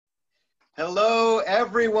Hello,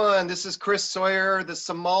 everyone. This is Chris Sawyer, the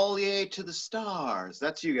sommelier to the stars.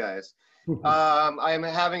 That's you guys. I'm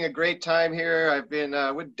having a great time here. I've been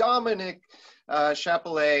with Dominic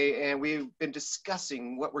Chappellet, and we've been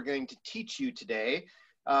discussing what we're going to teach you today.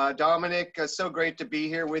 Dominic, so great to be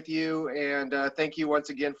here with you, and thank you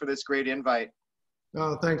once again for this great invite.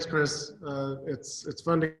 Oh, thanks, Chris. It's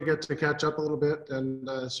fun to get to catch up a little bit, and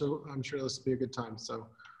so I'm sure this will be a good time. So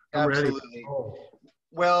I'm Absolutely. ready.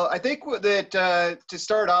 Well, I think that to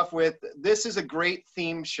start off with, this is a great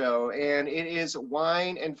theme show, and it is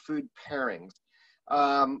wine and food pairings.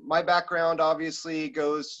 My background obviously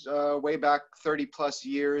goes way back 30 plus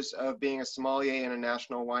years of being a sommelier and a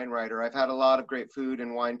national wine writer. I've had a lot of great food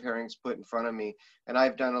and wine pairings put in front of me, and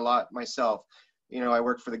I've done a lot myself. You know, I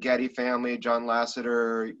worked for the Getty family, John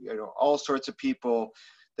Lasseter, you know, all sorts of people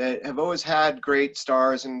that have always had great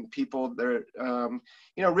stars and people that,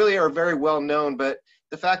 you know, really are very well known. But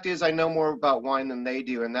the fact is, I know more about wine than they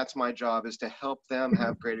do, and that's my job, is to help them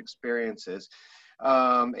have great experiences.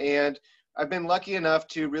 And I've been lucky enough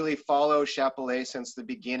to really follow Chappellet since the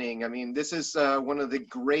beginning. I mean, this is one of the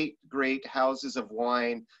great houses of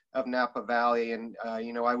wine of Napa Valley. And,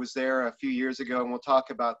 you know, I was there a few years ago, and we'll talk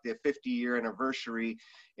about the 50-year anniversary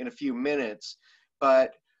in a few minutes.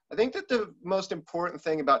 But I think that the most important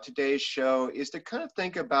thing about today's show is to kind of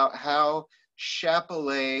think about how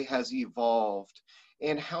Chappellet has evolved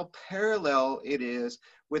and how parallel it is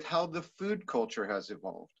with how the food culture has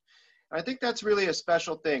evolved. I think that's really a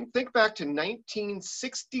special thing. Think back to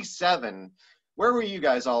 1967. Where were you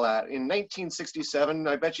guys all at in 1967?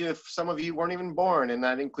 I bet you some of you weren't even born, and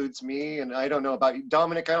that includes me. And I don't know about you.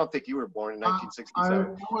 Dominic, I don't think you were born in 1967. I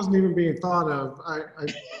wasn't even being thought of. I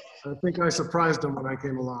think I surprised them when I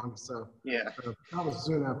came along. So yeah, that was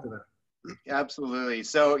soon after that. Absolutely.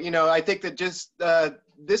 So, you know, I think that just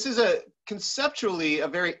this is conceptually a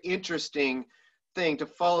very interesting thing to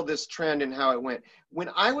follow this trend and how it went.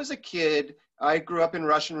 When I was a kid, I grew up in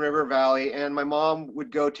Russian River Valley, and my mom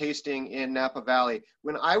would go tasting in Napa Valley.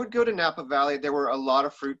 When I would go to Napa Valley, there were a lot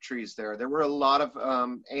of fruit trees there. There were a lot of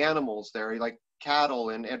animals there, like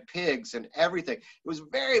cattle and pigs and everything. It was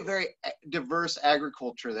very diverse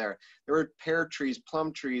agriculture there. There were pear trees,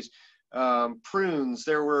 plum trees, prunes.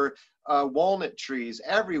 There were walnut trees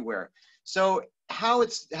everywhere. So how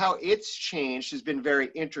it's changed has been very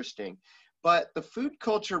interesting. But the food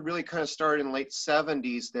culture really kind of started in the late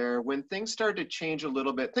 70s there, when things started to change a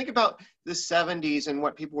little bit. Think about the 70s and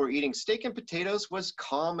what people were eating. Steak and potatoes was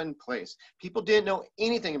commonplace. People didn't know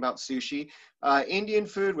anything about sushi. Indian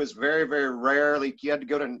food was very rare. Like, you had to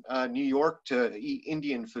go to New York to eat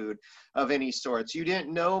Indian food of any sorts. You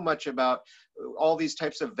didn't know much about all these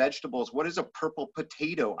types of vegetables. What is a purple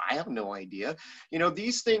potato? I have no idea. You know,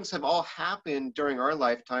 these things have all happened during our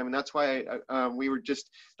lifetime, and that's why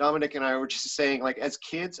Dominic and I were just saying, like, as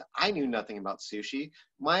kids, I knew nothing about sushi.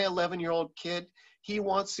 My 11-year-old kid, he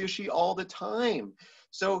wants sushi all the time.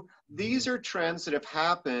 So these are trends that have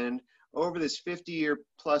happened over this 50-year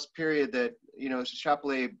plus period that, you know,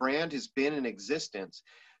 Chappellet brand has been in existence.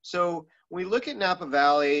 So when we look at Napa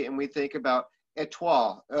Valley and we think about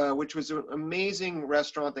Etoile, which was an amazing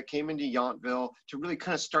restaurant that came into Yountville to really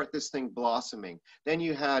kind of start this thing blossoming. Then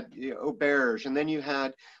you had Auberge, and then you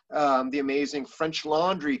had the amazing French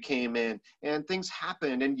Laundry came in, and things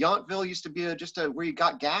happened. And Yountville used to be just where you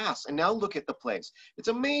got gas, and now look at the place. It's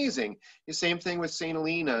amazing. The same thing with St.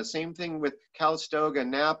 Helena, same thing with Calistoga,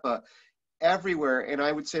 Napa, everywhere. And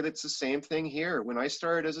I would say that's the same thing here. When I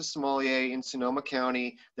started as a sommelier in Sonoma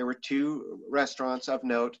County, there were 2 restaurants of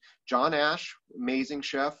note. John Ash, amazing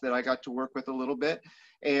chef that I got to work with a little bit,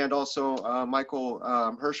 and also Michael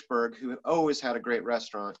Hirschberg, who always had a great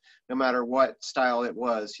restaurant. No matter what style it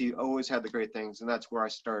was, he always had the great things, and that's where I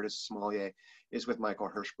started as a sommelier, is with Michael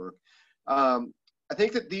Hirschberg. I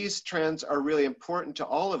think that these trends are really important to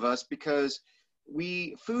all of us, because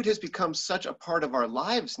food has become such a part of our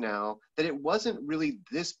lives now that it wasn't really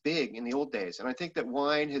this big in the old days. And I think that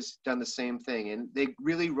wine has done the same thing, and they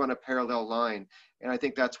really run a parallel line. And I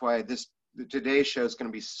think that's why today's show is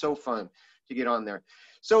going to be so fun to get on there.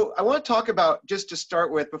 So I want to talk about, just to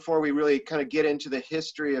start with, before we really kind of get into the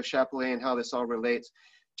history of Chappellet and how this all relates,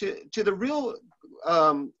 to the real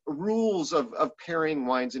rules of pairing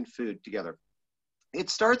wines and food together. It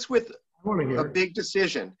starts with a big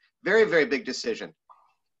decision. Very big decision.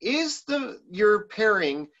 Is your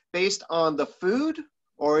pairing based on the food,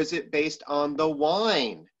 or is it based on the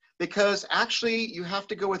wine? because actually you have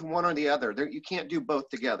to go with one or the other. You can't do both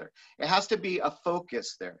together. It has to be a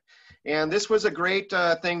focus there. And this was a great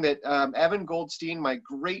thing that Evan Goldstein, my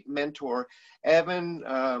great mentor, Evan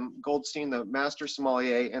Goldstein, the master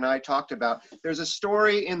sommelier, and I talked about. There's a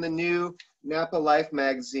story in the new Napa Life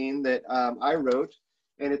magazine that I wrote,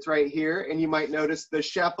 and it's right here. And you might notice the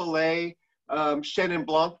Chappellet Chenin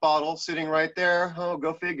Blanc bottle sitting right there. Oh,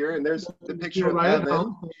 go figure. And there's the picture of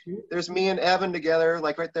Evan. There's me and Evan together,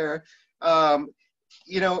 like right there.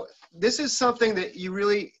 You know, this is something that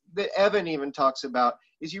that Evan even talks about,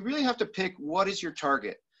 is you really have to pick what is your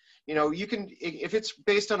target. You know, you can, if it's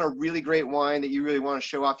based on a really great wine that you really want to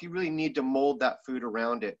show off, you really need to mold that food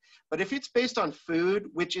around it. But if it's based on food,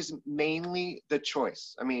 which is mainly the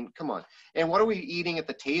choice, I mean, come on. And what are we eating at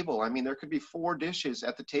the table? I mean, there could be 4 dishes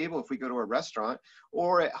at the table if we go to a restaurant,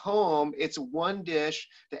 or at home, it's one dish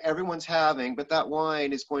that everyone's having, but that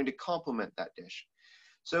wine is going to complement that dish.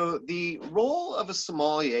 So the role of a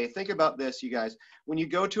sommelier, think about this, you guys, when you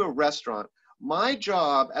go to a restaurant, my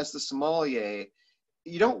job as the sommelier,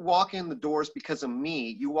 you don't walk in the doors because of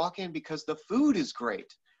me, you walk in because the food is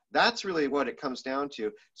great. That's really what it comes down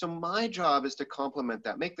to. So my job is to complement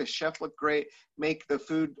that, make the chef look great, make the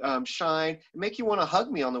food shine, make you want to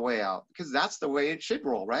hug me on the way out, because that's the way it should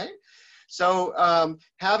roll, right? So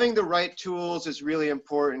having the right tools is really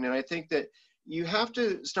important. And I think that you have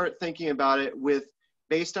to start thinking about it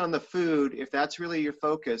based on the food. If that's really your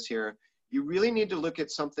focus here, you really need to look at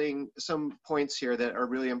some points here that are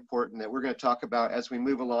really important that we're going to talk about as we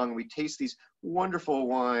move along and we taste these wonderful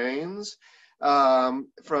wines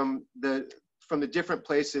from the different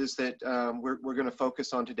places that we're going to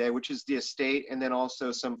focus on today, which is the estate, and then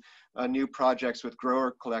also some new projects with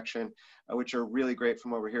Grower Collection, which are really great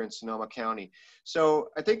from over here in Sonoma County. So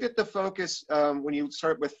I think that the focus when you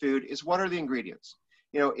start with food is, what are the ingredients?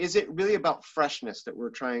 You know, is it really about freshness that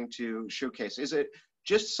we're trying to showcase? Is it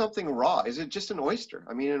just something raw? Is it just an oyster?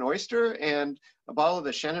 I mean, an oyster and a bottle of the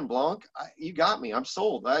Chenin Blanc, you got me, I'm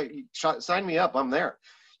sold. Sign me up, I'm there.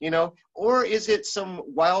 You know, or is it some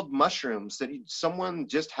wild mushrooms that someone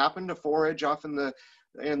just happened to forage off in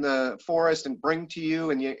the forest and bring to you,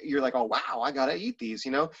 and you're like, oh wow, I gotta eat these,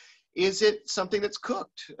 you know? Is it something that's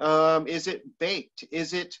cooked? Is it baked?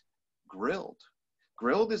 Is it grilled?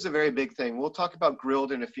 Grilled is a very big thing. We'll talk about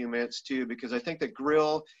grilled in a few minutes too, because I think that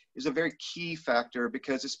grill is a very key factor,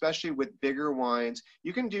 because especially with bigger wines,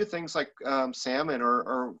 you can do things like salmon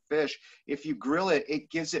or fish. If you grill it, it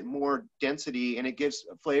gives it more density and it gives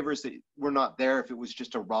flavors that were not there if it was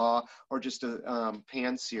just a raw or just a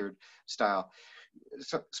pan-seared style.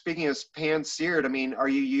 So speaking of pan-seared, I mean, are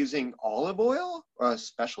you using olive oil or a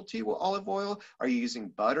specialty olive oil? Are you using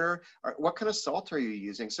butter? What kind of salt are you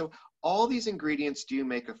using? So all these ingredients do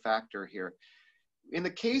make a factor here. In the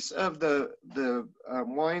case of the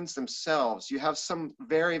wines themselves, you have some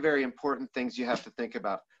very, very important things you have to think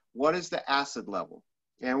about. What is the acid level?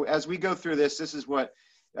 And as we go through this, this is what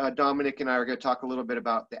Dominic and I are going to talk a little bit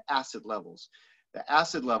about, the acid levels. The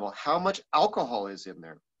acid level, how much alcohol is in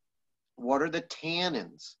there? What are the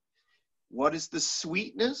tannins? What is the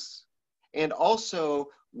sweetness? And also,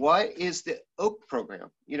 what is the oak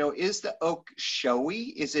program? You know, is the oak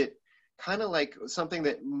showy? Is it kind of like something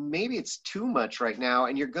that maybe it's too much right now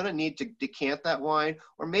and you're going to need to decant that wine,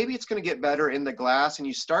 or maybe it's going to get better in the glass and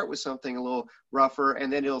you start with something a little rougher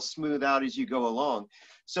and then it'll smooth out as you go along.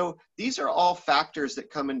 So these are all factors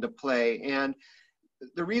that come into play. And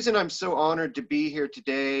the reason I'm so honored to be here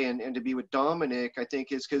today and to be with Dominic, I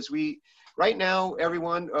think, is because right now,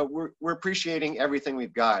 everyone, we're appreciating everything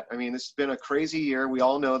we've got. I mean, this has been a crazy year. We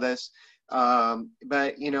all know this.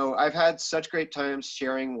 But, you know, I've had such great times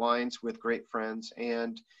sharing wines with great friends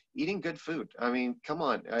and eating good food. I mean, come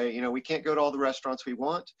on, you know, we can't go to all the restaurants we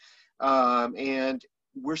want. And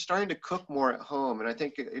we're starting to cook more at home. And I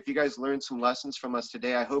think if you guys learned some lessons from us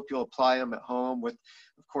today, I hope you'll apply them at home with,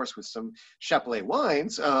 of course, with some Chappellet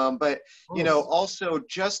wines, but, you know, also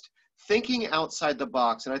just thinking outside the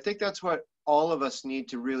box. And I think that's what all of us need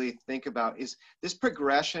to really think about, is this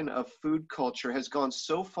progression of food culture has gone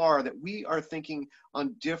so far that we are thinking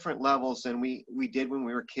on different levels than we did when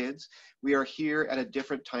we were kids. We are here at a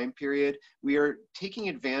different time period. We are taking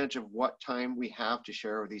advantage of what time we have to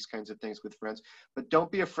share these kinds of things with friends, but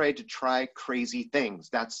don't be afraid to try crazy things.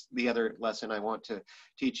 That's the other lesson I want to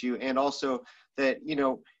teach you. And also that, you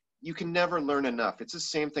know, you can never learn enough. It's the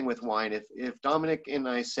same thing with wine. If Dominic and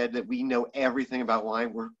I said that we know everything about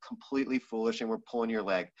wine, we're completely foolish and we're pulling your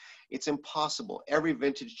leg. It's impossible. Every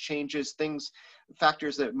vintage changes things,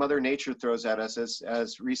 factors that Mother Nature throws at us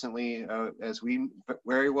as recently as we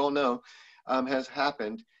very well know has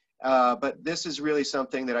happened. But this is really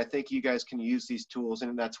something that I think you guys can use these tools,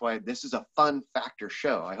 and that's why this is a fun factor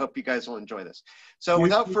show. I hope you guys will enjoy this. So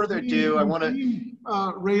without further ado, I want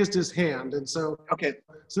to raised his hand, and so okay.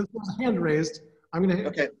 Since there's a hand raised, I'm going to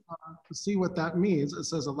Okay. See what that means. It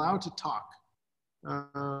says allowed to talk.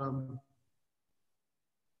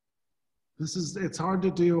 It's hard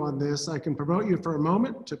to do on this. I can promote you for a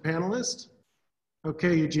moment to panelist.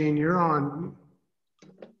 Okay, Eugene, you're on.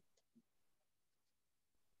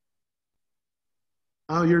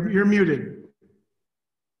 Oh, you're muted.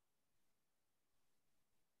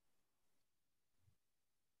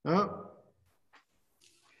 Oh,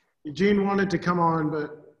 Eugene wanted to come on,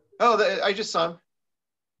 but I just saw him.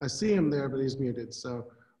 I see him there, but he's muted. So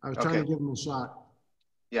I was trying to give him a shot.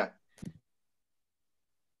 Yeah.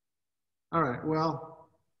 All right. Well,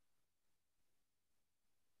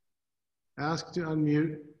 ask to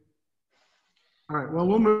unmute. All right. Well,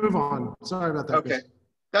 we'll move on. Sorry about that. Okay. Chris.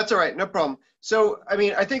 That's all right. No problem. So, I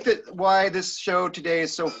mean, I think that why this show today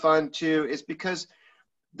is so fun too is because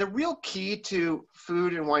the real key to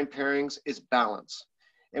food and wine pairings is balance.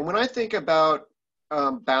 And when I think about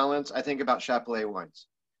balance, I think about Chappellet wines.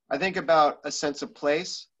 I think about a sense of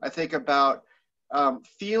place. I think about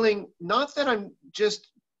feeling, not that I'm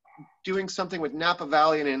just doing something with Napa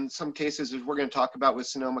Valley, and in some cases, as we're going to talk about with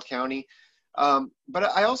Sonoma County, but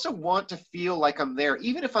I also want to feel like I'm there.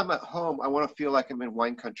 Even if I'm at home, I want to feel like I'm in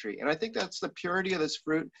wine country. And I think that's the purity of this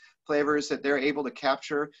fruit flavors that they're able to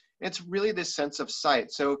capture. It's really this sense of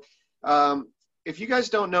sight. So if you guys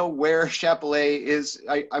don't know where Chappellet is,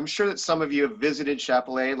 I'm sure that some of you have visited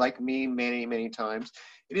Chappellet like me many, many times.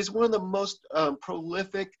 It is one of the most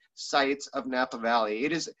prolific sites of Napa Valley.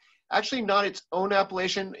 It is actually not its own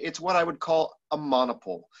appellation. It's what I would call a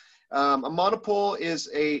monopole. A monopole is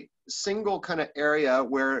a single kind of area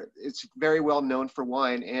where it's very well known for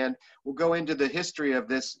wine, and we'll go into the history of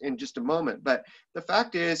this in just a moment. But the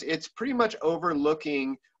fact is, it's pretty much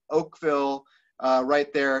overlooking Oakville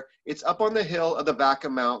right there. It's up on the hill of the Vaca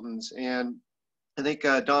Mountains, and I think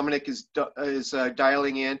Dominic is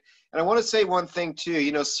dialing in. And I want to say one thing too.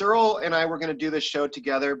 You know, Cyril and I were going to do this show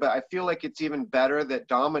together, but I feel like it's even better that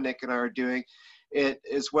Dominic and I are doing it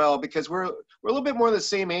as well, because we're a little bit more the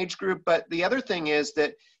same age group. But the other thing is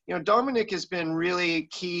that, you know, Dominic has been really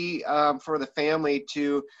key for the family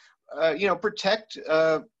to, you know, protect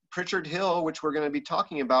Pritchard Hill, which we're going to be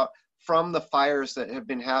talking about, from the fires that have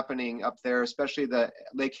been happening up there, especially the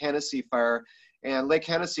Lake Hennessy fire. And Lake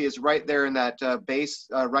Hennessy is right there in that base,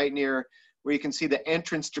 right near where you can see the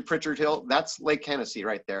entrance to Pritchard Hill. That's Lake Hennessy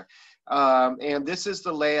right there. And this is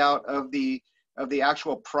the layout of the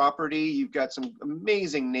actual property. You've got some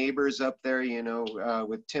amazing neighbors up there, you know,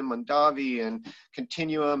 with Tim Mondavi and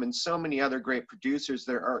Continuum and so many other great producers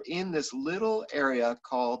that are in this little area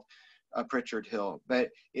called Pritchard Hill. But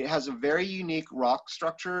it has a very unique rock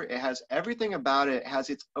structure. It has everything about it. It has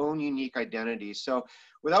its own unique identity. So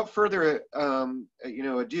without further you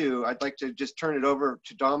know, ado, I'd like to just turn it over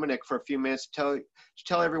to Dominic for a few minutes to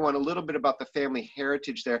tell everyone a little bit about the family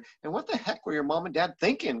heritage there. And what the heck were your mom and dad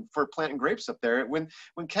thinking for planting grapes up there when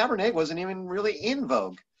Cabernet wasn't even really in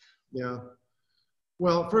vogue? Yeah.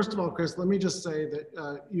 Well, first of all, Chris, let me just say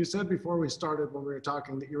that you said before we started, when we were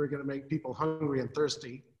talking, that you were going to make people hungry and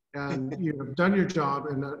thirsty. And you've done your job,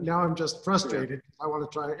 and now I'm just frustrated. I want to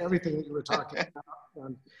try everything that you were talking about.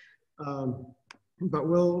 And, but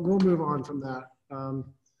we'll move on from that.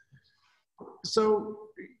 So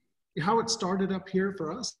how it started up here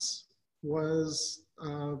for us was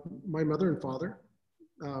my mother and father.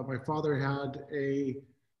 My father had a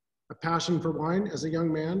passion for wine as a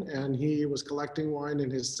young man, and he was collecting wine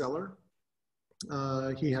in his cellar.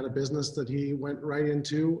 He had a business that he went right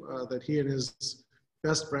into, that he and his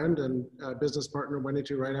best friend and business partner went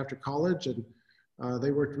into right after college, and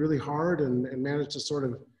they worked really hard and managed to sort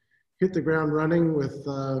of hit the ground running with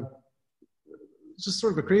just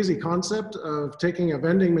sort of a crazy concept of taking a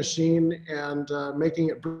vending machine and making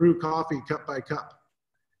it brew coffee cup by cup.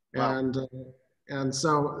 Wow. And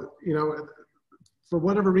so, you know, for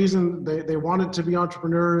whatever reason, they wanted to be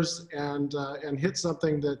entrepreneurs and hit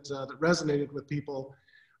something that resonated with people.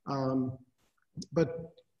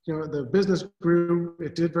 But you know, the business grew,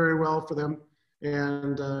 it did very well for them.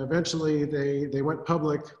 And eventually they went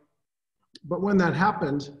public. But when that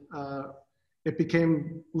happened, it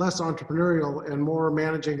became less entrepreneurial and more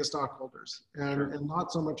managing the stockholders, and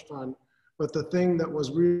not so much fun. But the thing that was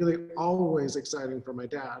really always exciting for my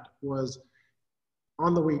dad was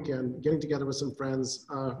on the weekend, getting together with some friends,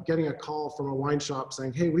 getting a call from a wine shop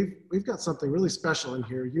saying, hey, we've got something really special in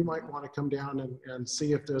here. You might want to come down and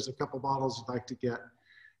see if there's a couple bottles you'd like to get.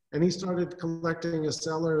 And he started collecting a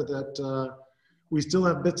cellar that we still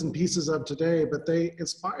have bits and pieces of today, but they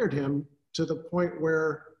inspired him to the point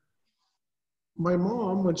where my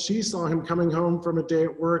mom, when she saw him coming home from a day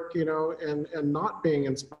at work, you know, and not being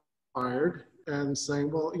inspired and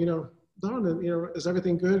saying, well, you know, Don, you know, is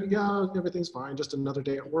everything good? Yeah, everything's fine. Just another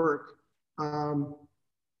day at work.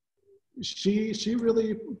 She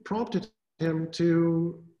really prompted him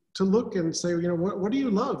to look and say, you know, what do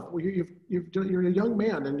you love? Well, you're a young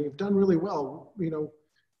man and you've done really well. You know,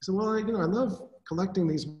 he said, well, I love collecting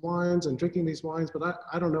these wines and drinking these wines, but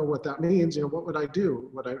I don't know what that means. You know, what would I do?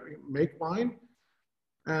 Would I make wine?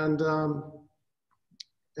 And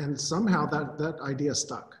somehow that idea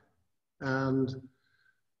stuck. And,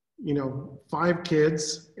 you know, 5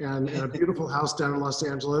 kids and a beautiful house down in Los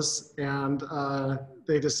Angeles. And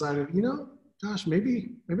they decided, you know, gosh,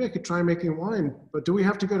 maybe I could try making wine, but do we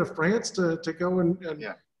have to go to France to go and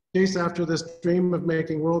chase after this dream of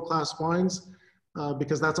making world-class wines?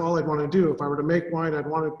 Because that's all I'd want to do. If I were to make wine, I'd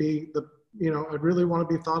want to be I'd really want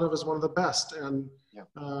to be thought of as one of the best. And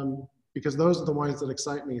because those are the wines that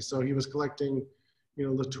excite me. So he was collecting, you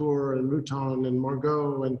know, Latour and Mouton and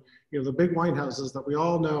Margaux and, you know, the big wine houses that we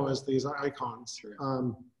all know as these icons. Sure.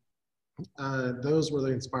 Those were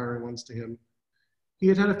the inspiring ones to him. He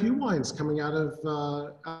had a few wines coming out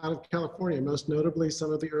of California, most notably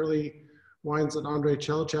some of the early wines that Andrei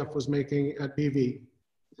Chappellet was making at BV.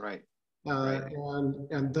 Right.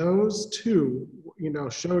 And those two, you know,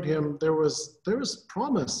 showed him there was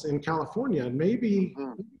promise in California, and maybe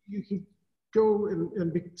you could go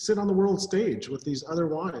and sit on the world stage with these other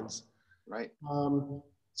wines. Right.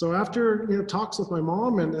 So after, you know, talks with my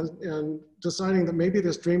mom and deciding that maybe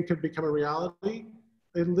this dream could become a reality,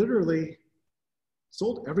 they literally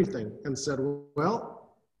sold everything and said,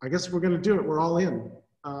 well, I guess we're going to do it. We're all in.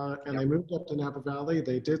 They moved up to Napa Valley.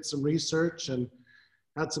 They did some research and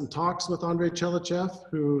had some talks with Andrei Chappellet,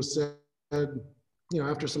 who said, you know,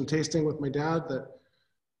 after some tasting with my dad, that,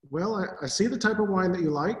 well, I see the type of wine that you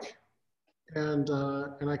like, and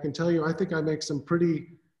I can tell you, I think I make some pretty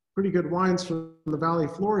good wines from the valley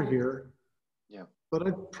floor here. Yeah. But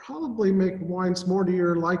I'd probably make wines more to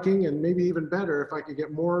your liking, and maybe even better if I could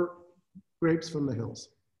get more grapes from the hills.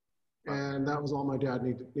 And that was all my dad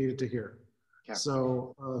needed to hear. Yeah.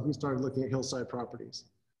 So he started looking at hillside properties.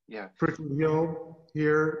 Yeah. Pritchard Hill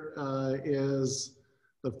here is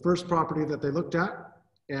the first property that they looked at,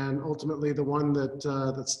 and ultimately the one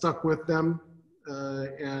that stuck with them,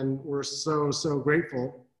 and we're so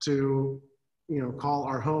grateful to, you know, call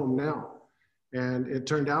our home now. And it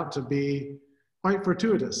turned out to be quite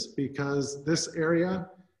fortuitous, because this area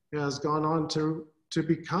has gone on to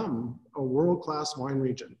become a world-class wine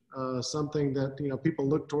region, something that, you know, people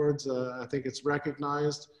look towards. I think it's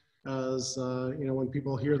recognized as, you know, when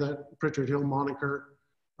people hear that Pritchard Hill moniker,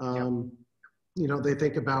 you know, they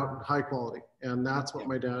think about high quality, and that's what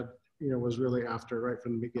my dad, you know, was really after right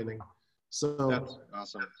from the beginning. So that's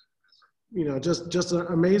awesome. You know, just an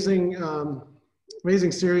amazing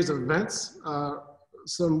series of events,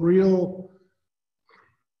 some real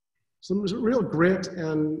grit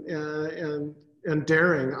and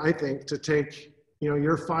daring, I think, to take, you know,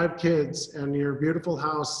 your 5 kids and your beautiful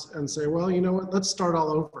house and say, well, you know what, let's start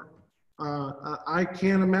all over. I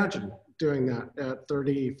can't imagine doing that at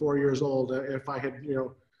 34 years old. If I had, you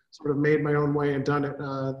know, sort of made my own way and done it,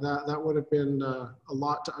 that would have been a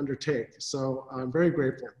lot to undertake. So I'm very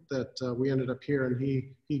grateful that we ended up here, and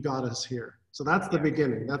he got us here. So that's the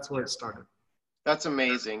beginning. That's where it started. That's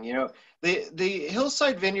amazing. You know, the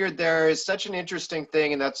hillside vineyard there is such an interesting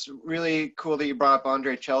thing, and that's really cool that you brought up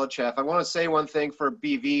Andrei Chappellet. I want to say one thing for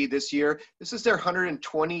BV this year. This is their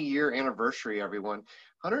 120-year anniversary, everyone.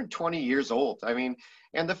 120 years old. I mean,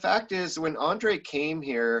 and the fact is, when Andrei came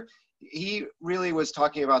here, he really was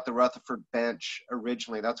talking about the Rutherford bench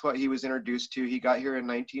originally. That's what he was introduced to. He got here in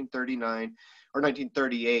 1939 or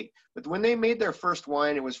 1938. But when they made their first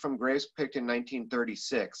wine, it was from grapes picked in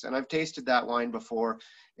 1936. And I've tasted that wine before,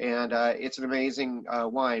 and it's an amazing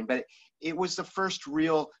wine. But it was the first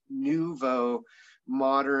real nouveau,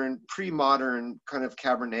 modern, pre-modern kind of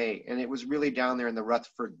Cabernet. And it was really down there in the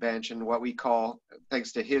Rutherford bench, and what we call,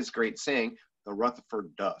 thanks to his great saying, the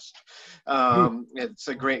Rutherford dust. It's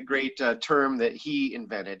a great term that he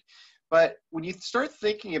invented. But when you start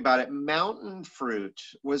thinking about it, mountain fruit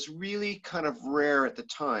was really kind of rare at the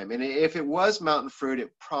time. And if it was mountain fruit,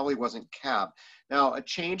 it probably wasn't Cab. Now, a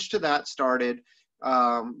change to that started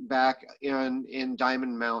back in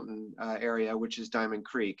Diamond Mountain area, which is Diamond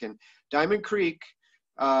Creek. And Diamond Creek,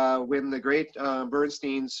 when the great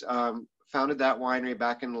Bernsteins founded that winery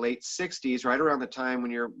back in the late 60s, right around the time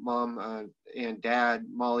when your mom and dad,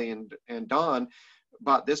 Molly and Don,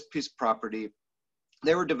 bought this piece of property,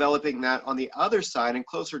 they were developing that on the other side and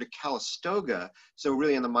closer to Calistoga, so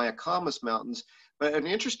really in the Mayacamas Mountains. But an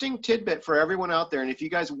interesting tidbit for everyone out there, and if you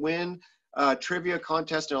guys win a trivia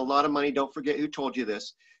contest and a lot of money, don't forget who told you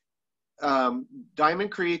this.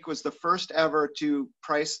 Diamond Creek was the first ever to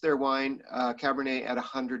price their wine, Cabernet, at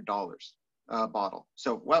 $100 a bottle.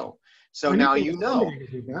 So, whoa. So now you know.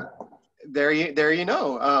 There you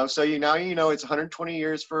know. So now you know it's 120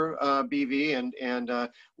 years for BV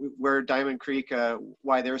and where Diamond Creek,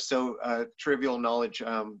 why they're so trivial knowledge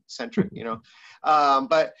centric, you know.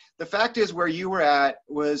 But the fact is, where you were at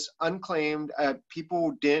was unclaimed.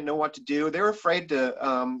 People didn't know what to do. They were afraid to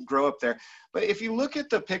grow up there. But if you look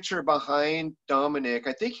at the picture behind Dominic,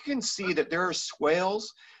 I think you can see that there are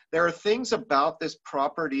swales. There are things about this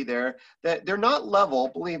property there that they're not level.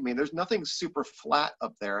 Believe me, there's nothing super flat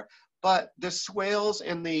up there. But the swales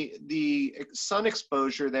and the sun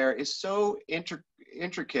exposure there is so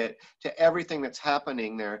intricate to everything that's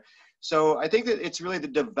happening there. So I think that it's really the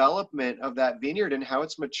development of that vineyard and how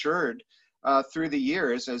it's matured through the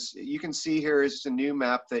years. As you can see here is a new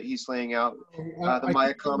map that he's laying out, the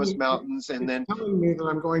Mayacamas Mountains, and then telling me that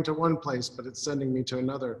I'm going to one place, but it's sending me to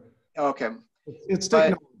another. Okay, it's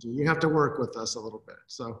technology. You have to work with us a little bit.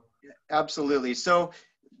 So absolutely. So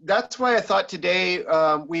that's why I thought today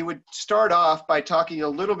we would start off by talking a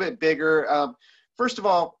little bit bigger. First of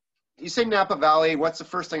all, you say Napa Valley, what's the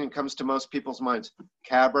first thing that comes to most people's minds?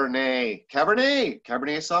 Cabernet, Cabernet,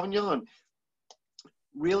 Cabernet Sauvignon.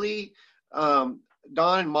 Really, Don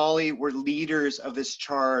and Molly were leaders of this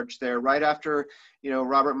charge there right after, you know,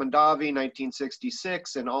 Robert Mondavi,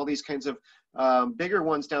 1966, and all these kinds of bigger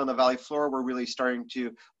ones down the valley floor were really starting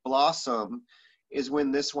to blossom, is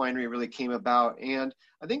when this winery really came about. And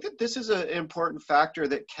I think that this is an important factor,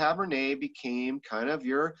 that Cabernet became kind of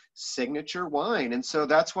your signature wine. And so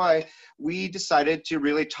that's why we decided to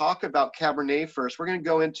really talk about Cabernet first. We're going to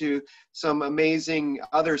go into some amazing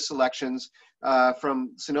other selections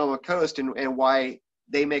from Sonoma Coast and why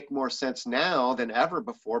they make more sense now than ever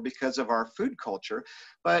before because of our food culture.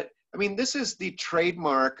 But I mean, this is the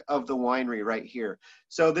trademark of the winery right here.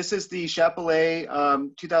 So this is the Chappellet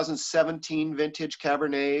 2017 vintage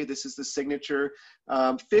Cabernet. This is the signature.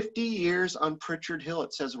 50 years on Pritchard Hill,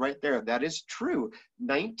 it says right there. That is true.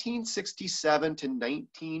 1967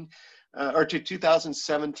 to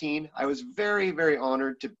 2017. I was very, very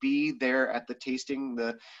honored to be there at the tasting,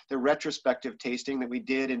 the retrospective tasting that we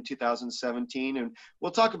did in 2017. And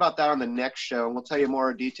we'll talk about that on the next show. And we'll tell you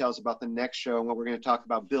more details about the next show and what we're going to talk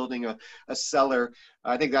about building a cellar.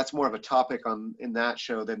 I think that's more of a topic in that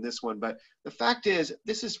show than this one. But the fact is,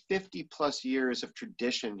 this is 50 plus years of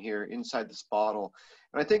tradition here inside this bottle.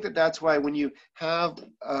 And I think that that's why when you have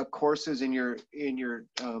courses in your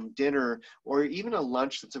dinner, or even a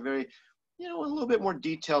lunch that's a very, you know, a little bit more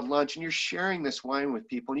detailed lunch, and you're sharing this wine with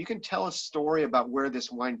people, and you can tell a story about where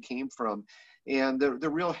this wine came from and the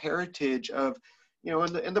real heritage of, you know,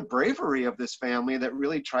 and the bravery of this family that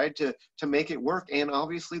really tried to make it work. And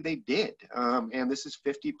obviously they did. And this is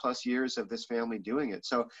 50 plus years of this family doing it.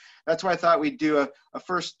 So that's why I thought we'd do a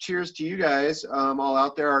first cheers to you guys all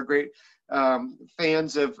out there, our great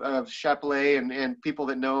fans of Chappellet and people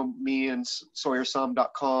that know me and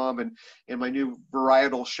SawyerSom.com and my new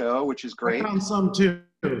varietal show, which is great. I found some too,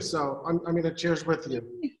 so I'm going to cheers with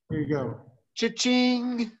you. Here you go.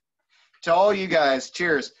 Cha-ching to all you guys.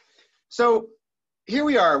 Cheers. So here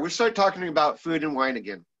we are. We start talking about food and wine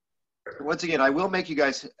again. Once again, I will make you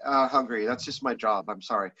guys hungry. That's just my job. I'm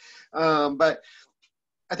sorry. But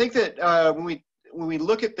I think that when we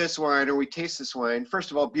look at this wine or we taste this wine,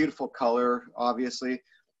 first of all, beautiful color, obviously.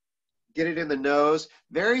 Get it in the nose.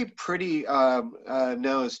 Very pretty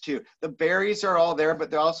nose, too. The berries are all there,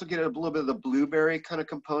 but they also get a little bit of the blueberry kind of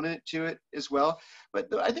component to it as well.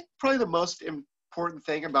 But I think probably the most important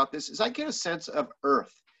thing about this is I get a sense of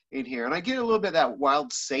earth in here. And I get a little bit of that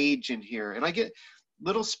wild sage in here. And I get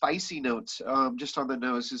little spicy notes just on the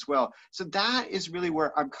nose as well. So that is really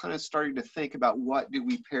where I'm kind of starting to think about, what do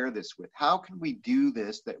we pair this with? How can we do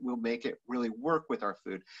this that will make it really work with our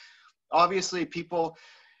food? Obviously, people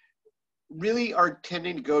really are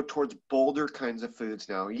tending to go towards bolder kinds of foods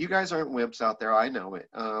now. You guys aren't wimps out there, I know it.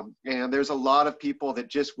 And there's a lot of people that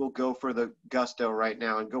just will go for the gusto right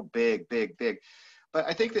now and go big, big, big. But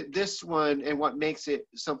I think that this one, and what makes it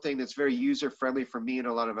something that's very user-friendly for me and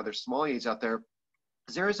a lot of other sommeliers out there,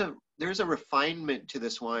 is there's a refinement to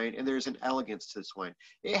this wine, and there's an elegance to this wine.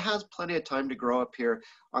 It has plenty of time to grow up here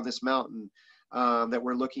on this mountain that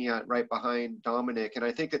we're looking at right behind Dominic. And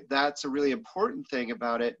I think that that's a really important thing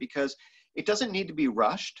about it, because it doesn't need to be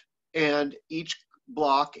rushed, and each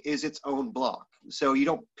block is its own block. So you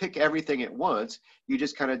don't pick everything at once, you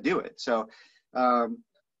just kind of do it. So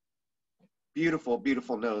Beautiful,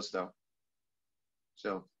 beautiful nose though.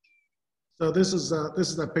 So this is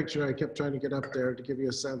that picture I kept trying to get up there to give you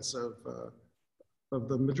a sense of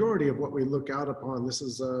the majority of what we look out upon. This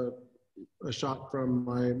is a shot from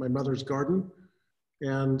my mother's garden,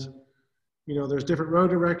 and you know, there's different road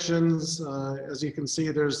directions. As you can see,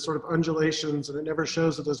 there's sort of undulations, and it never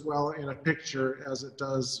shows it as well in a picture as it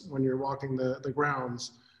does when you're walking the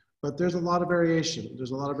grounds. But there's a lot of variation.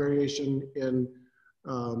 There's a lot of variation in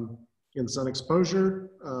sun exposure,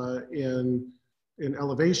 in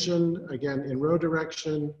elevation, again, in road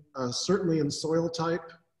direction, certainly in soil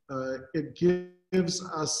type. It gives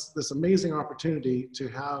us this amazing opportunity to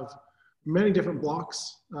have many different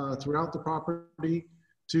blocks throughout the property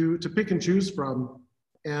to pick and choose from,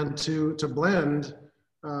 and to blend,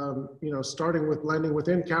 you know, starting with blending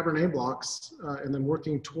within Cabernet blocks, and then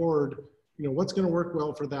working toward, you know, what's going to work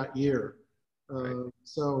well for that year.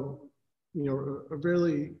 So, you know, a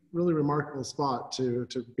really, really remarkable spot to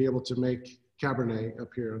be able to make Cabernet up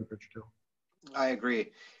here on Pritchard Hill. I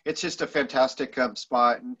agree. It's just a fantastic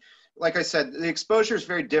spot. And like I said, the exposure is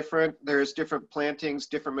very different. There's different plantings,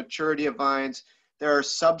 different maturity of vines. There are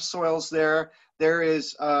subsoils there. There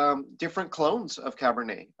is different clones of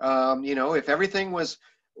Cabernet. You know, if everything was,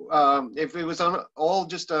 if it was on all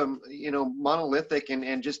just, you know, monolithic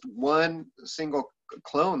and just one single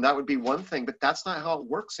clone, that would be one thing, but that's not how it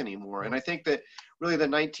works anymore. And I think that really the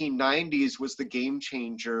 1990s was the game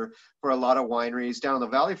changer for a lot of wineries down the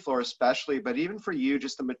valley floor especially, but even for you,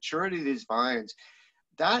 just the maturity of these vines.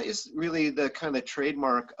 That is really the kind of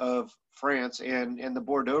trademark of France and the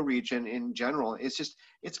Bordeaux region in general. It's just,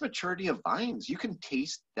 it's maturity of vines. You can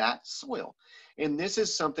taste that soil. And this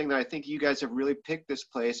is something that I think you guys have really picked this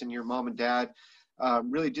place, and your mom and dad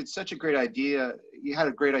really did such a great idea. You had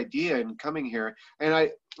a great idea in coming here. And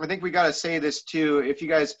I think we got to say this too, if you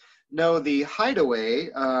guys know the Hideaway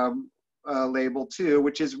label too,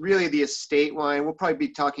 which is really the estate wine. We'll probably be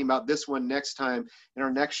talking about this one next time in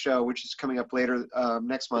our next show, which is coming up later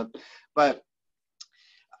next month. But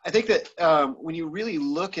I think that when you really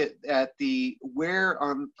look at the where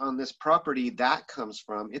on this property that comes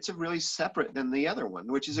from, it's a really separate than the other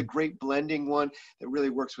one, which is a great blending one that really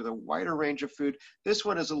works with a wider range of food. This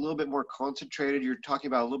one is a little bit more concentrated. You're talking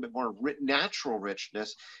about a little bit more natural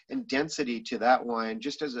richness and density to that wine,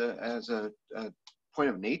 just as a point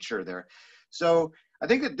of nature there. So I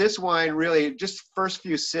think that this wine really, just first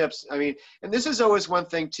few sips, I mean, and this is always one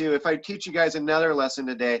thing too, if I teach you guys another lesson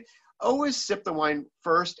today, always sip the wine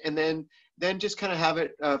first and then just kind of have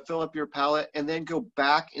it fill up your palate, and then go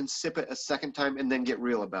back and sip it a second time and then get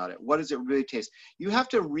real about it. What does it really taste? You have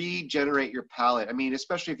to regenerate your palate. I mean,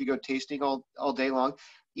 especially if you go tasting all day long,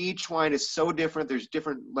 each wine is so different. There's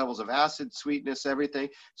different levels of acid, sweetness, everything.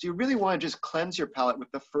 So you really want to just cleanse your palate with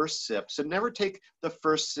the first sip. So never take the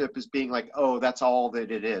first sip as being like, oh, that's all that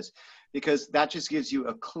it is, because that just gives you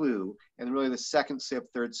a clue. And really the second sip,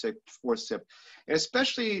 third sip, fourth sip. And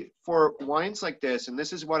especially for wines like this, and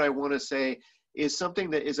this is what I want to say, is something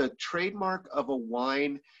that is a trademark of a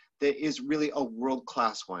wine that is really a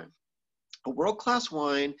world-class wine. A world-class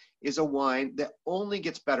wine is a wine that only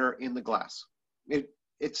gets better in the glass.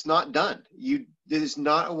 It's not done. It is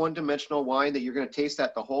not a one-dimensional wine that you're going to taste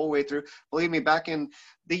that the whole way through. Believe me, back in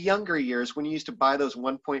the younger years when you used to buy those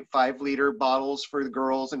 1.5 liter bottles for the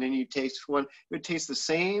girls, and then you taste one, it would taste the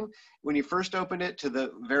same when you first opened it to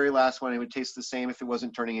the very last one. It would taste the same if it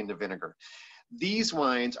wasn't turning into vinegar. These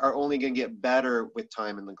wines are only going to get better with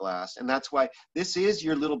time in the glass. And that's why this is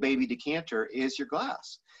your little baby decanter, is your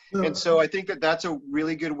glass. And so I think that that's a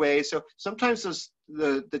really good way. So sometimes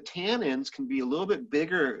the tannins can be a little bit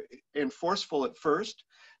bigger and forceful at first,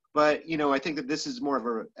 but you know, I think that this is more of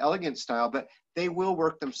an elegant style, but they will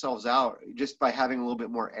work themselves out just by having a little bit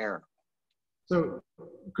more air. So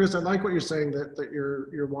Chris, I like what you're saying, that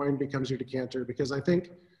your wine becomes your decanter, because I think,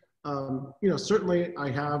 you know, certainly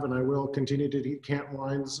I have, and I will continue to decant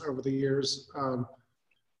wines over the years.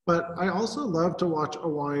 But I also love to watch a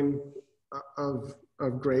wine of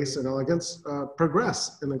grace and elegance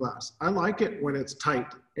progress in the glass. I like it when it's tight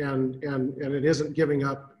and it isn't giving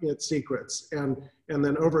up its secrets, and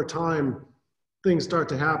then over time things start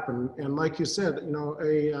to happen. And like you said, you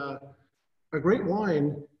know, a great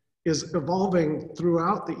wine is evolving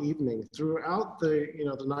throughout the evening, throughout the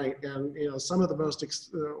night. And you know, some of the most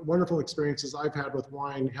wonderful experiences I've had with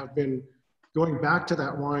wine have been going back to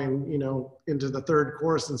that wine, you know, into the third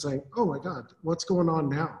course and saying, oh my God, what's going on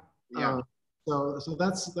now? Yeah. So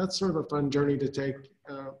that's sort of a fun journey to take,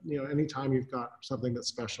 you know, anytime you've got something that's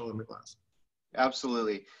special in the glass.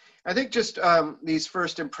 Absolutely. I think just these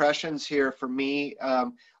first impressions here for me,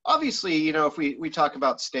 obviously, you know, if we talk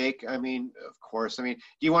about steak, I mean, of course, I mean,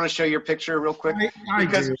 do you want to show your picture real quick? I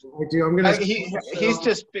do. I'm going to. He's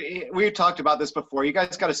just, we talked about this before. You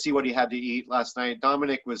guys got to see what he had to eat last night.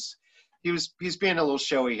 Dominic he's being a little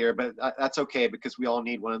showy here, but that's okay because we all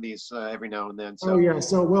need one of these every now and then. So. Oh yeah.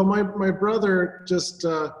 So, well, my brother just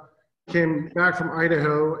came back from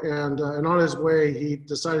Idaho, and on his way, he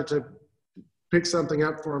decided to pick something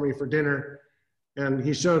up for me for dinner, and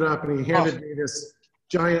he showed up and he handed me this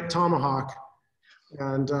giant tomahawk,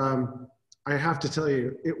 and I have to tell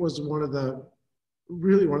you, it was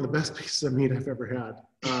really one of the best pieces of meat I've ever had.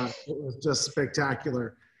 It was just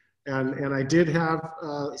spectacular, and I did have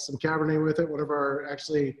some Cabernet with it. One of our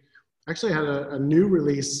actually had a new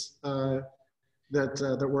release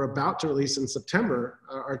that we're about to release in September,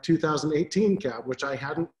 our 2018 cab, which I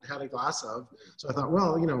hadn't had a glass of. So I thought,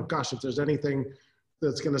 well, you know, gosh, if there's anything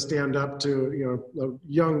that's going to stand up to, you know,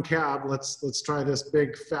 a young cab, let's try this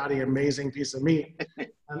big, fatty, amazing piece of meat.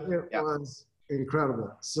 And it was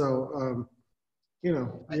incredible. So, you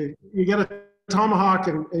know, you get a tomahawk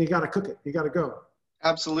and you got to cook it. You got to go.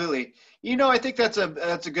 Absolutely. You know, I think that's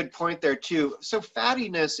a good point there too. So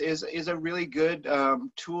fattiness is a really good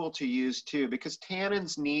tool to use too, because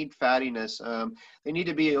tannins need fattiness. They need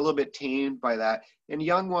to be a little bit tamed by that. And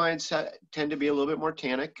young wines tend to be a little bit more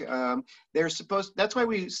tannic. That's why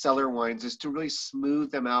we cellar wines, is to really smooth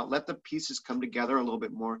them out, let the pieces come together a little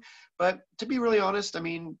bit more. But to be really honest, I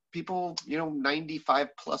mean, people, you know,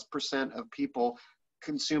 95+% of people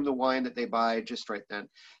consume the wine that they buy just right then.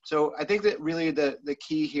 So I think that really the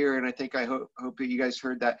key here, and I hope that you guys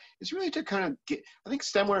heard that, is really to kind of I think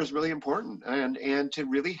stemware is really important, and to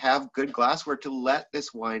really have good glassware to let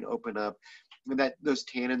this wine open up, and those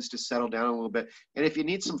tannins to settle down a little bit. And if you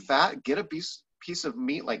need some fat, get a piece of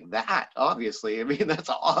meat like that, obviously. I mean, that's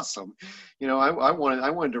awesome. You know, I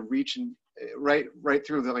wanted to reach and right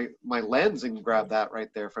through my lens and grab that right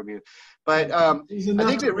there from you. But I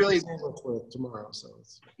think that really tomorrow. So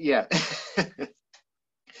yeah.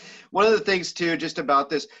 One of the things too, just about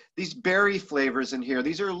these berry flavors in here,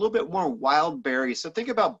 these are a little bit more wild berry. So think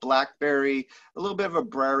about blackberry, a little bit of a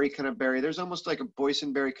briary kind of berry. There's almost like a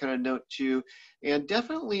boysenberry kind of note too, and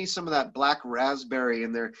definitely some of that black raspberry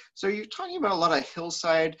in there. So you're talking about a lot of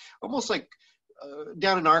hillside, almost like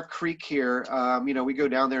down in our creek here, you know, we go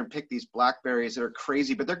down there and pick these blackberries that are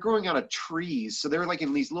crazy, but they're growing out of trees. So they're like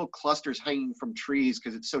in these little clusters hanging from trees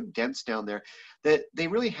because it's so dense down there that they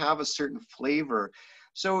really have a certain flavor.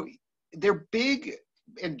 So they're big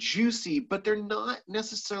and juicy, but they're not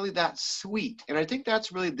necessarily that sweet. And I think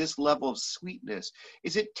that's really this level of sweetness,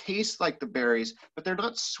 is it tastes like the berries, but they're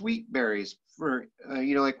not sweet berries for,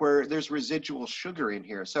 you know, like where there's residual sugar in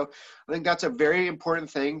here. So I think that's a very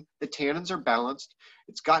important thing. The tannins are balanced.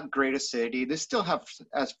 It's got great acidity. They still have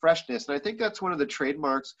as freshness. And I think that's one of the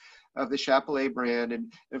trademarks of the Chappellet brand,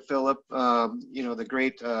 and Philip, you know, the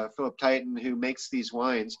great Philip Titan, who makes these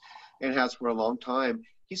wines and has for a long time.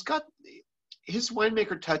 He's got, his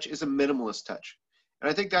winemaker touch is a minimalist touch. And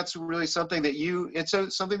I think that's really something that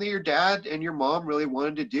it's something that your dad and your mom really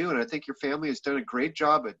wanted to do. And I think your family has done a great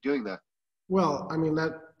job at doing that. Well, I mean,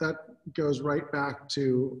 that goes right back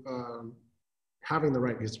to having the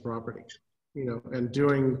right piece of property, you know, and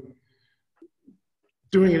doing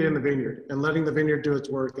it in the vineyard and letting the vineyard do its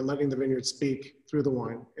work and letting the vineyard speak through the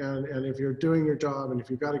wine. And if you're doing your job, and if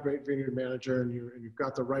you've got a great vineyard manager and you've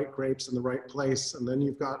got the right grapes in the right place, and then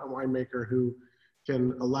you've got a winemaker who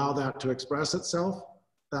can allow that to express itself,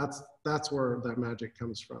 that's where that magic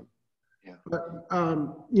comes from. Yeah. But,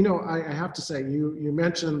 you know, I have to say, you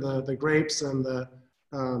mentioned the grapes and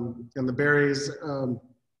the berries.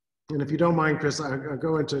 And if you don't mind, Chris, I'll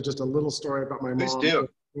go into just a little story about my mom. Please do.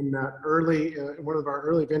 In that early, one of our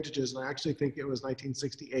early vintages, and I actually think it was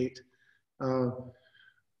 1968. Our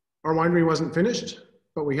winery wasn't finished,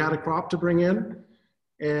 but we had a crop to bring in.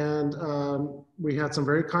 And we had some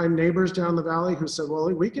very kind neighbors down the valley who said, well,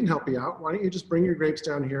 we can help you out. Why don't you just bring your grapes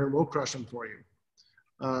down here and we'll crush them for you.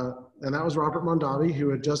 And that was Robert Mondavi, who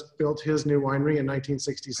had just built his new winery in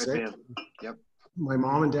 1966. Yep. My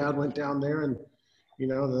mom and dad went down there, and you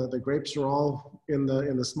know, the grapes were all in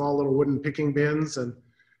the small little wooden picking bins, and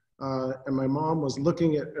my mom was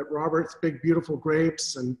looking at Robert's big, beautiful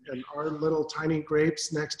grapes and our little tiny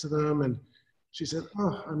grapes next to them. And she said,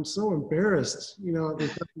 oh, I'm so embarrassed. You know,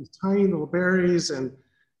 they've got these tiny little berries and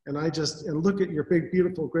look at your big,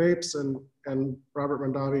 beautiful grapes. And Robert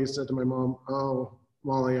Mondavi said to my mom, oh,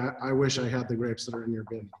 Molly, I wish I had the grapes that are in your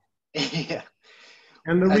bin. Yeah.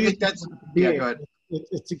 And the reason go ahead.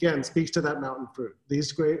 It's again, speaks to that mountain fruit.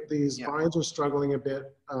 These vines are struggling a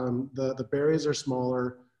bit. The berries are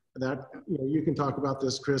smaller. that, you know, you can talk about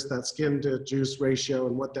this, Chris, that skin to juice ratio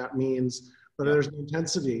and what that means, but there's an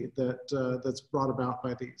intensity that that's brought about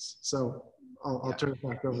by these. So I'll turn it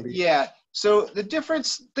back over to you. Yeah. So the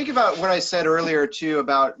difference, think about what I said earlier too,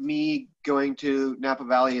 about me going to Napa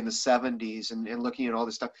Valley in the 70s and looking at all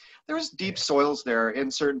this stuff. There was deep soils there in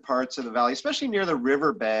certain parts of the valley, especially near the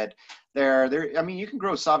riverbed there. I mean, you can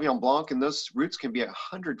grow Sauvignon Blanc and those roots can be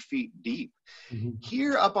 100 feet deep. Mm-hmm.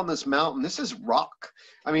 Here up on this mountain, this is rock.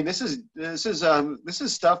 I mean, this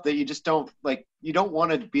is stuff that you just don't like. You don't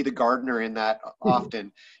want to be the gardener in that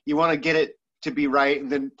often. You want to get it to be right,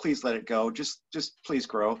 and then please let it go. Just please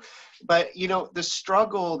grow. But you know, the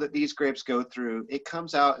struggle that these grapes go through, it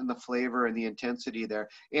comes out in the flavor and the intensity there.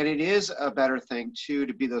 And it is a better thing too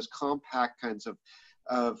to be those compact kinds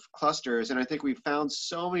of clusters. And I think we've found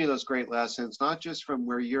so many of those great lessons, not just from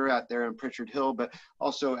where you're at there in Pritchard Hill, but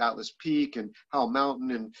also Atlas Peak and Howell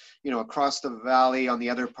Mountain, and you know, across the valley on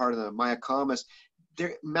the other part of the Mayacamas.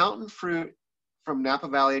 Mountain fruit from Napa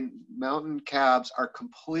Valley, mountain cabs are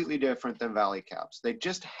completely different than valley cabs. They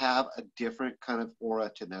just have a different kind of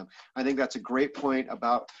aura to them. I think that's a great point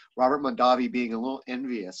about Robert Mondavi being a little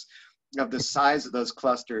envious of the size of those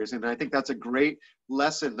clusters. And I think that's a great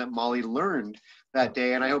lesson that Molly learned that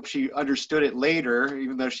day. And I hope she understood it later,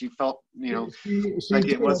 even though she felt, you know, like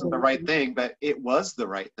it wasn't the right thing, but it was the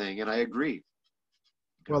right thing. And I agree.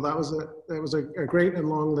 Well, that was a great and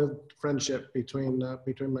long-lived friendship between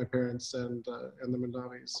my parents and the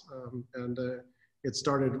Mondavis, and it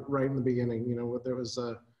started right in the beginning. You know, there was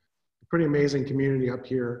a pretty amazing community up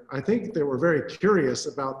here. I think they were very curious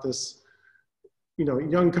about this, you know,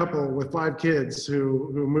 young couple with 5 kids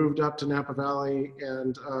who moved up to Napa Valley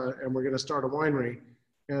and were going to start a winery,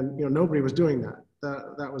 and you know, nobody was doing that.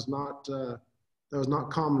 That was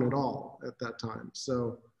not common at all at that time.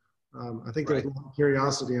 So. I think there was a lot of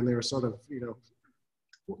curiosity, and they were sort of, you know.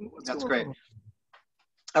 That's great.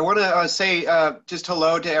 I want to say just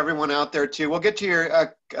hello to everyone out there too. We'll get to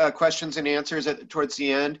your questions and answers towards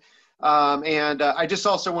the end. And I just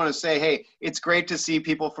also want to say, hey, it's great to see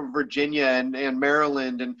people from Virginia and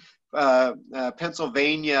Maryland and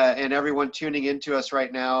Pennsylvania and everyone tuning into us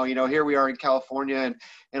right now. You know, here we are in California,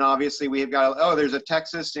 and obviously we've got, oh, there's a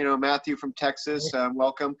Texas, you know, Matthew from Texas,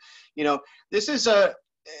 welcome. You know, this is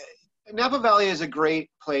Napa Valley is a great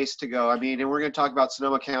place to go. I mean, and we're going to talk about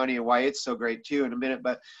Sonoma County and why it's so great too in a minute,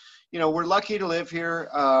 but you know, we're lucky to live here.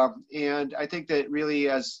 And I think that really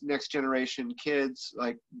as next generation kids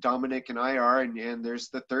like Dominic and I are, and there's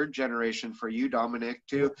the 3rd generation for you, Dominic,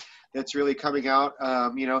 too, that's really coming out.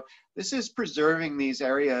 You know, this is preserving these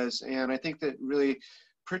areas. And I think that really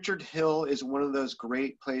Pritchard Hill is one of those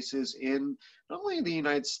great places in not only the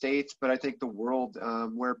United States, but I think the world,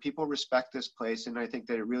 where people respect this place. And I think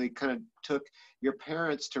that it really kind of took your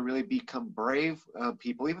parents to really become brave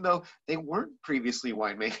people, even though they weren't previously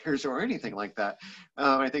winemakers or anything like that.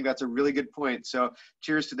 I think that's a really good point. So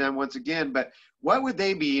cheers to them once again. But what would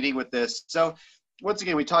they be eating with this? So once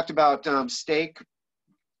again, we talked about steak,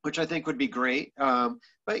 which I think would be great.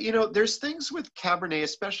 But, you know, there's things with Cabernet,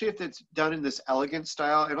 especially if it's done in this elegant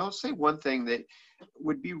style. And I'll say one thing that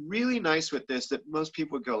would be really nice with this that most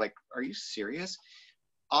people would go like, are you serious?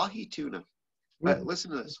 Ahi tuna. But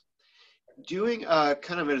listen to this. Doing a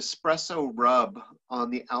kind of an espresso rub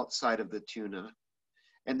on the outside of the tuna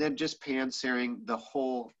and then just pan-searing the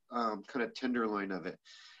whole kind of tenderloin of it.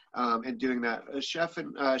 And doing that. Chef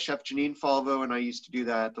Janine Falvo and I used to do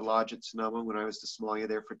that at the lodge at Sonoma when I was the sommelier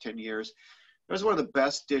there for 10 years. It was one of the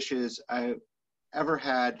best dishes I've ever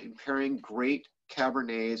had in pairing great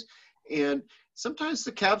Cabernets. And sometimes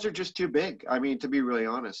the cabs are just too big. I mean, to be really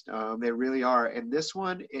honest, they really are. And this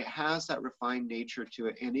one, it has that refined nature to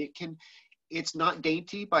it. And it's not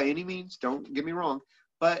dainty by any means, don't get me wrong.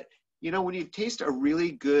 But, you know, when you taste a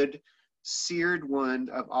really good seared one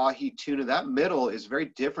of ahi tuna, that middle is very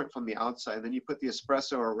different from the outside. Then you put the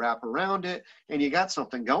espresso or wrap around it and you got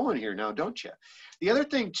something going here now, don't you? The other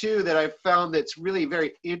thing too that I've found that's really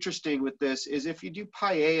very interesting with this is if you do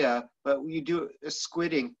paella, but you do a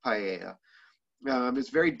squidding paella, it's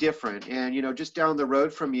very different. And, you know, just down the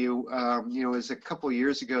road from you, you know, it was a couple of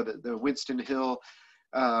years ago that the Winston Hill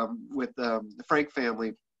with the Frank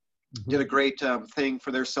family did a great thing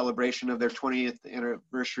for their celebration of their 20th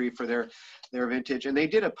anniversary for their vintage. And they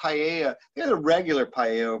did a paella. They had a regular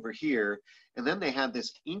paella over here. And then they had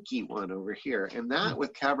this inky one over here. And that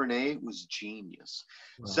with Cabernet was genius.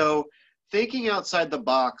 Wow. So thinking outside the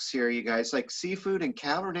box here, you guys, like seafood and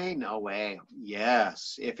Cabernet, no way.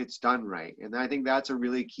 Yes, if it's done right. And I think that's a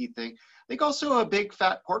really key thing. I think also a big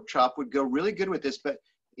fat pork chop would go really good with this. But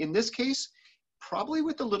in this case, probably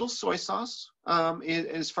with a little soy sauce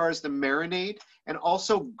as far as the marinade. and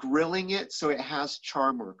also grilling it so it has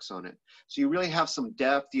char marks on it. So you really have some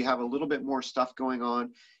depth. You have a little bit more stuff going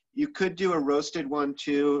on. You could do a roasted one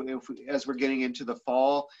too, as we're getting into the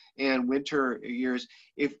fall and winter years.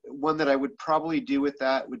 If one that I would probably do with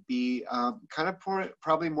that would be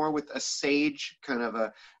probably more with a sage kind of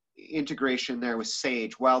a integration there with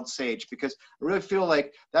sage, wild sage, because I really feel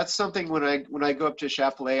like that's something when I go up to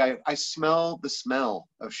Chappellet, I smell the smell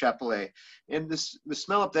of Chappellet, and the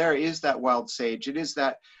smell up there is that wild sage. It is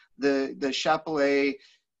that the Chappellet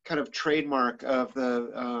kind of trademark of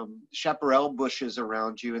the chaparral bushes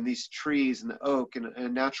around you and these trees and the oak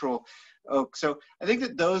and natural oak. So I think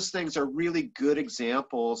that those things are really good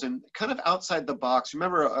examples and kind of outside the box.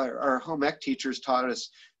 Remember our home ec teachers taught us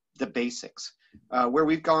the basics. Where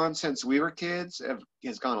we've gone since we were kids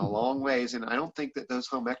has gone a long ways, and I don't think that those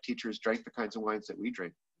home ec teachers drank the kinds of wines that we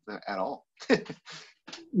drink at all.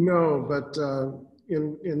 No, but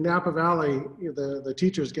in Napa Valley, the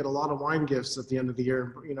teachers get a lot of wine gifts at the end of the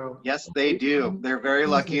year. You know. Yes, they do. They're very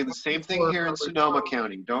lucky, and the same thing here in Sonoma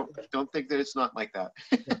County. Don't think that it's not like that.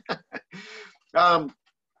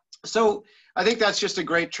 So I think that's just a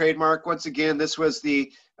great trademark. Once again, this was the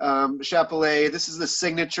Chappellet. This is the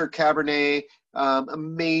signature Cabernet.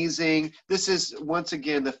 Amazing. This is, once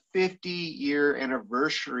again, the 50-year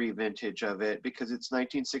anniversary vintage of it, because it's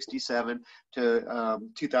 1967 to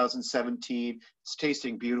 2017. It's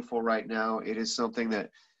tasting beautiful right now. It is something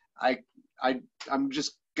that I'm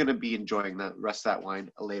just going to be enjoying the rest of that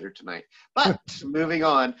wine later tonight. But moving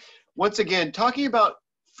on, once again, talking about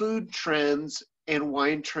food trends and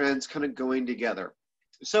wine trends kind of going together.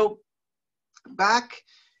 So back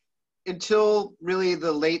until really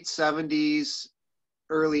the late 70s,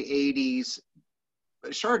 early 80s,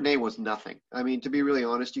 Chardonnay was nothing. I mean, to be really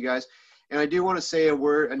honest, you guys. And I do want to say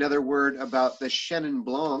another word about the Chenin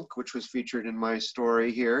Blanc, which was featured in my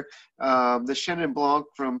story here. The Chenin Blanc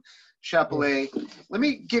from Chappellet. Let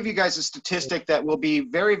me give you guys a statistic that will be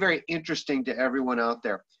very, very interesting to everyone out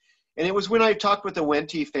there. And it was when I talked with the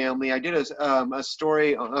Wente family. I did a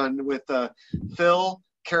story with Phil,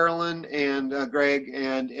 Carolyn, and Greg,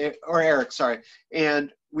 or Eric, sorry.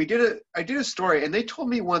 And I did a story, and they told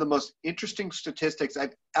me one of the most interesting statistics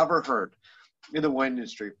I've ever heard in the wine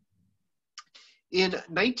industry. In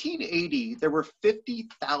 1980, there were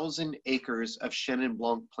 50,000 acres of Chenin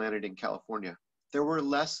Blanc planted in California. There were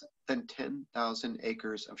less than 10,000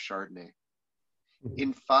 acres of Chardonnay.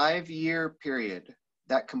 In 5-year period,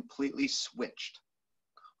 that completely switched.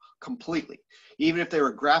 Completely. Even if they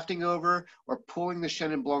were grafting over or pulling the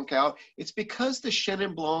Chenin Blanc out, it's because the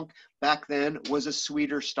Chenin Blanc back then was a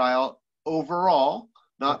sweeter style overall,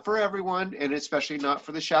 not for everyone, and especially not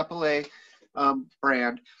for the Chappellet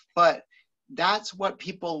brand, but that's what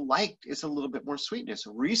people liked, is a little bit more sweetness.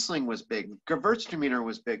 Riesling was big, Gewürztraminer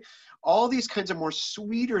was big. All these kinds of more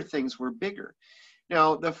sweeter things were bigger.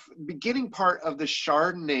 Now, the beginning part of the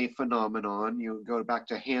Chardonnay phenomenon, you go back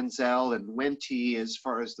to Hansel and Wente as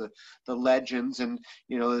far as the legends, and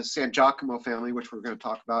the San Giacomo family, which we're going to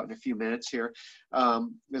talk about in a few minutes here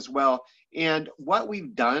as well. And what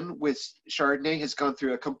we've done with Chardonnay has gone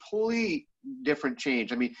through a completely different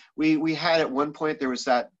change. I mean, we had at one point, there was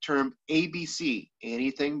that term ABC,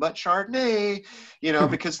 anything but Chardonnay,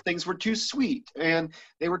 because things were too sweet and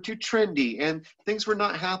they were too trendy and things were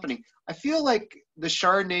not happening. I feel like the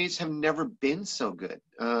Chardonnays have never been so good.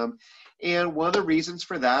 And one of the reasons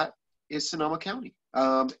for that is Sonoma County.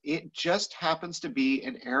 It just happens to be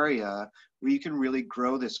an area where you can really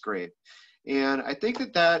grow this grape. And I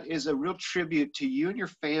think that is a real tribute to you and your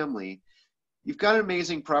family. You've got an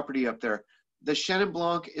amazing property up there. The Chenin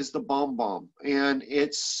Blanc is the bomb, and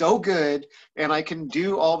it's so good. And I can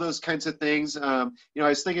do all those kinds of things. I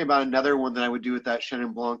was thinking about another one that I would do with that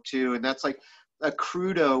Chenin Blanc too, and that's like a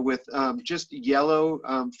crudo with just yellow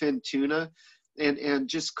fin tuna and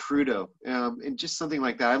just crudo and just something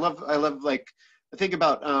like that. I love like, I think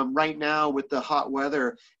about right now with the hot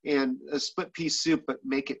weather and a split pea soup, but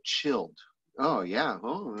make it chilled. Oh yeah,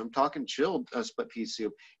 I'm talking chilled split pea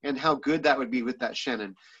soup, and how good that would be with that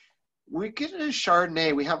Chenin. We get into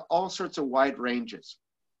Chardonnay, we have all sorts of wide ranges.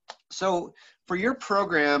 So for your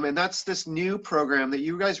program, and that's this new program that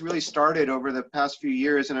you guys really started over the past few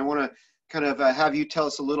years, and I want to kind of have you tell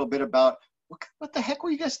us a little bit about what the heck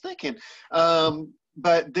were you guys thinking?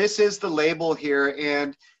 But this is the label here,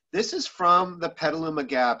 and this is from the Petaluma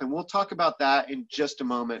Gap, and we'll talk about that in just a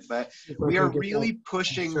moment. But we are really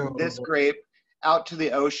pushing this grape out to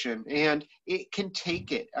the ocean, and it can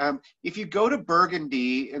take it. If you go to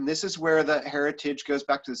Burgundy, and this is where the heritage goes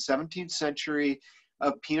back to the 17th century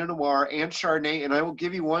of Pinot Noir and Chardonnay, and I will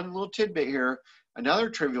give you one little tidbit here, another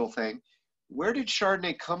trivial thing. Where did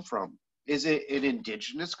Chardonnay come from? Is it an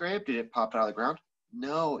indigenous grape? Did it pop out of the ground?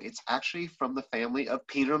 No, it's actually from the family of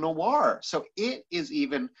Pinot Noir. So it is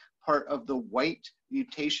even part of the white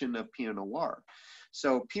mutation of Pinot Noir.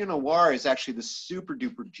 So Pinot Noir is actually the super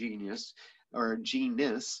duper genius or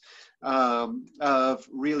genus of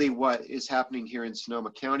really what is happening here in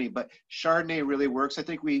Sonoma County. But Chardonnay really works. I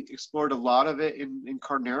think we explored a lot of it in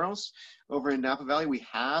Carneros over in Napa Valley. We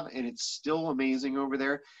have, and it's still amazing over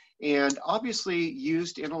there. And obviously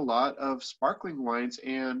used in a lot of sparkling wines,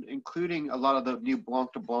 and including a lot of the new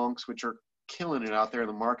Blanc de Blancs, which are killing it out there in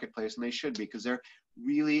the marketplace, and they should be, because they're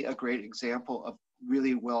really a great example of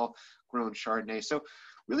really well-grown Chardonnay. So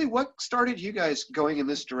really, what started you guys going in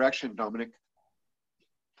this direction, Dominic?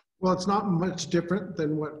 Well, it's not much different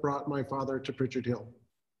than what brought my father to Pritchard Hill.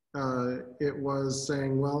 It was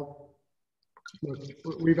saying, well, look,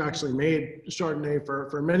 we've actually made Chardonnay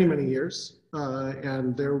for many, many years.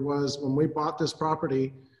 And there was, when we bought this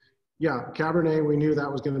property, yeah, Cabernet, we knew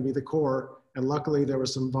that was going to be the core. And luckily there were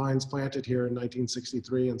some vines planted here in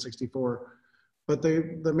 1963 and 64. But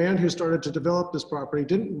the man who started to develop this property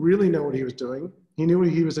didn't really know what he was doing. He knew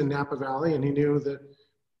he was in Napa Valley, and he knew that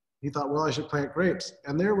he thought, well, I should plant grapes.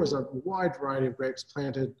 And there was a wide variety of grapes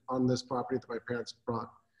planted on this property that my parents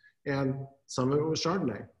brought. And some of it was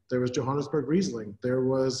Chardonnay. There was Johannesburg Riesling. There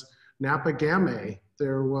was Napa Gamay.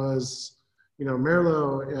 There was,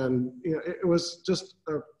 Merlot, and it was just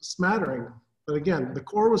a smattering. But again, the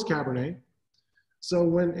core was Cabernet.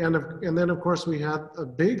 So and then of course we had a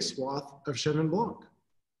big swath of Chenin Blanc.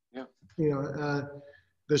 Yeah.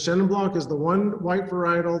 The Chenin Blanc is the one white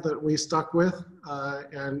varietal that we stuck with,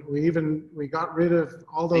 and we got rid of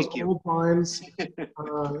all those old vines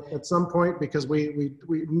at some point, because we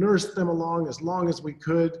nursed them along as we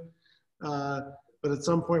could, but at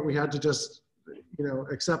some point we had to just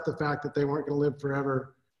accept the fact that they weren't going to live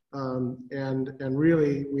forever, and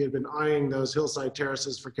really we had been eyeing those hillside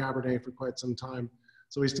terraces for Cabernet for quite some time.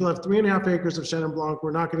 So we still have 3.5 acres of Chenin Blanc.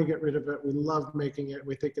 We're not going to get rid of it. We love making it.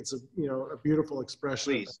 We think it's a beautiful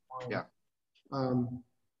expression. Please. Yeah.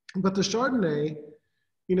 But the Chardonnay,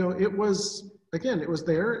 it was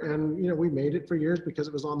there, and we made it for years because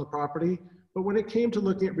it was on the property. But when it came to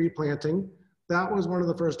looking at replanting, that was one of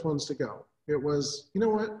the first ones to go. It was,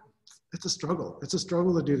 what? It's a struggle. It's a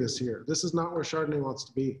struggle to do this here. This is not where Chardonnay wants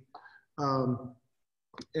to be. But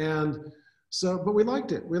we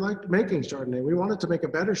liked it. We liked making Chardonnay. We wanted to make a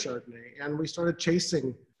better Chardonnay, and we started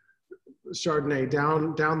chasing Chardonnay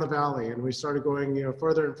down the valley, and we started going,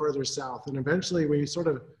 further and further south. And eventually we sort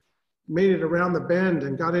of made it around the bend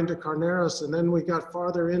and got into Carneros, and then we got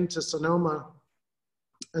farther into Sonoma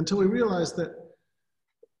until we realized that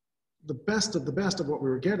the best of what we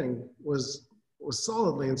were getting was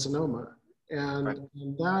solidly in Sonoma. And, right.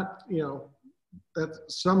 And that,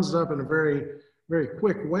 that sums it up in a very, very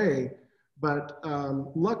quick way. But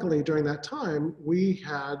luckily during that time, we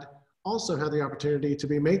also had the opportunity to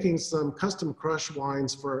be making some custom crush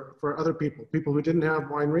wines for other people who didn't have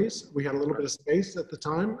wineries. We had a little bit of space at the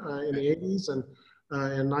time in the 80s and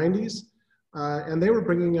 90s. And they were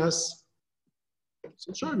bringing us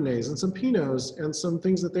some Chardonnays and some Pinots and some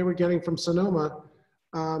things that they were getting from Sonoma.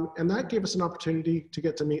 And that gave us an opportunity to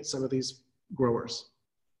get to meet some of these growers,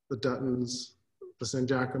 the Duttons, the San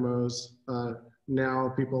Giacomos. Now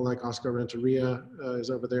people like Oscar Renteria is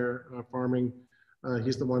over there farming.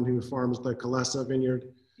 He's the one who farms the Calessa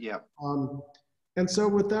vineyard. Yeah. And so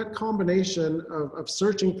with that combination of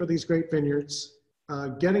searching for these great vineyards,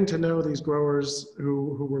 getting to know these growers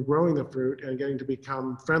who were growing the fruit, and getting to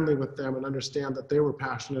become friendly with them and understand that they were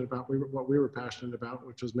passionate about what we were passionate about,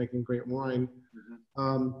 which was making great wine.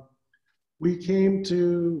 Mm-hmm. We came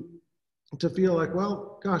to feel like,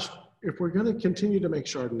 well, gosh, if we're going to continue to make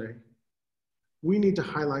Chardonnay, we need to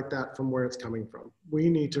highlight that from where it's coming from. We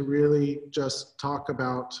need to really just talk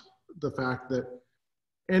about the fact that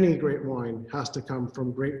any great wine has to come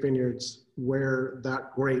from great vineyards where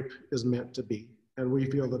that grape is meant to be. And we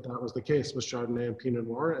feel that that was the case with Chardonnay and Pinot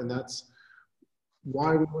Noir, and that's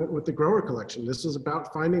why we went with the grower collection. This is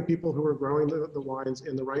about finding people who are growing the wines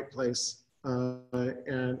in the right place,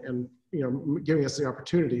 and giving us the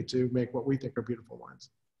opportunity to make what we think are beautiful wines.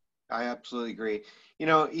 I absolutely agree.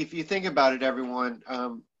 If you think about it, everyone,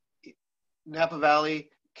 Napa Valley,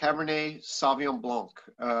 Cabernet, Sauvignon Blanc,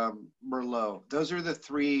 Merlot, those are the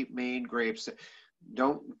three main grapes.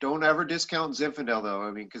 Don't ever discount Zinfandel, though.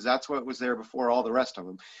 I mean, because that's what was there before all the rest of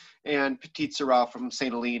them, and Petit Syrah from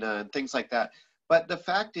St. Helena and things like that. But the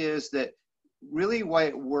fact is that really why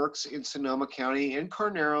it works in Sonoma County and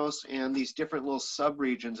Carneros and these different little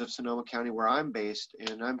sub-regions of Sonoma County where I'm based,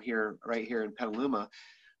 and I'm right here in Petaluma,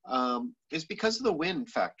 is because of the wind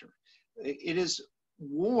factor. It is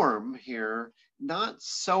warm here, not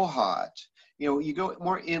so hot. You know, you go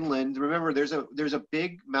more inland. Remember, there's a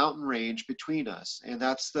big mountain range between us, and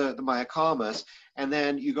that's the Mayacamas. And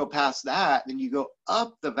then you go past that, and you go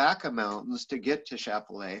up the Vaca Mountains to get to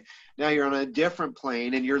Chappellet. Now you're on a different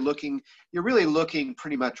plane, and you're really looking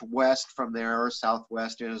pretty much west from there, or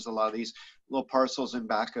southwest. As a lot of these little parcels in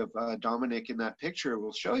back of Dominic in that picture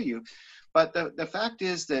will show you. But the fact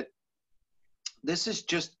is that this is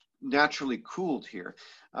just naturally cooled here.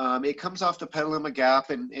 It comes off the Petaluma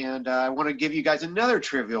Gap, and I want to give you guys another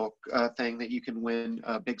trivial thing that you can win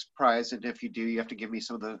a big prize, and if you do, you have to give me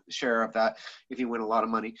some of the share of that if you win a lot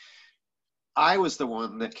of money. I was the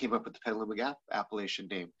one that came up with the Petaluma Gap appellation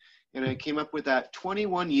name, and I came up with that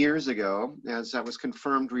 21 years ago, as that was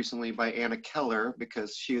confirmed recently by Anna Keller,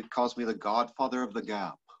 because she calls me the godfather of the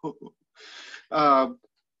Gap.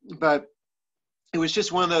 But it was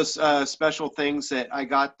just one of those special things that I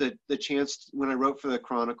got the chance when I wrote for the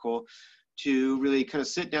Chronicle to really kind of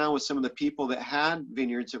sit down with some of the people that had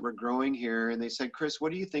vineyards that were growing here, and they said, Chris,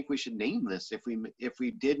 what do you think we should name this if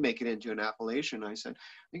we did make it into an appellation? I said,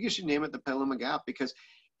 I think you should name it the Petaluma Gap, because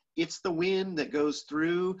it's the wind that goes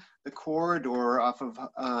through the corridor off of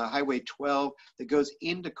Highway 12 that goes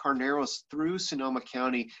into Carneros through Sonoma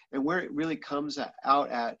County, and where it really comes out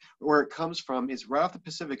at, where it comes from, is right off the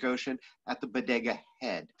Pacific Ocean at the Bodega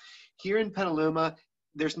Head. Here in Petaluma,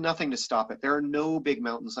 there's nothing to stop it. There are no big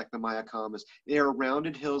mountains like the Mayacamas. They are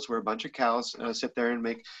rounded hills where a bunch of cows sit there and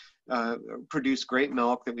produce great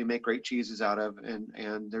milk that we make great cheeses out of,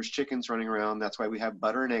 and there's chickens running around. That's why we have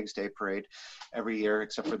Butter and Eggs Day parade every year,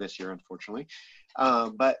 except for this year, unfortunately.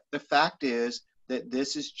 But the fact is that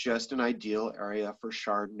this is just an ideal area for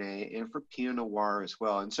Chardonnay and for Pinot Noir as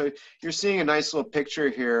well. And so you're seeing a nice little picture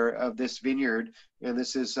here of this vineyard, and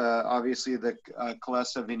this is obviously the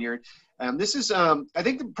Calessa vineyard. This is, I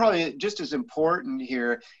think probably just as important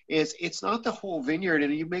here is it's not the whole vineyard,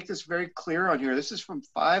 and you make this very clear on here. This is from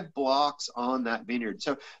 5 blocks on that vineyard.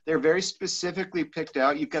 So they're very specifically picked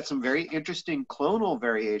out. You've got some very interesting clonal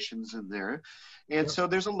variations in there. And so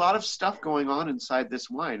there's a lot of stuff going on inside this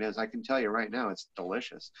wine, as I can tell you right now. It's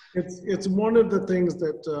delicious. It's one of the things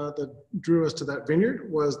that that drew us to that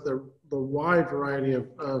vineyard was the wide variety of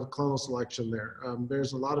clonal selection there.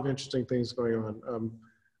 There's a lot of interesting things going on.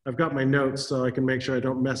 I've got my notes so I can make sure I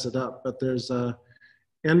don't mess it up, but there's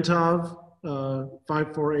Entov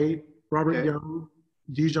 548, Robert Young,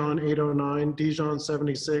 Dijon 809, Dijon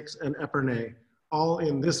 76, and Epernay, all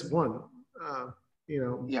in this one.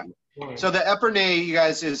 Yeah. So the Epernay, you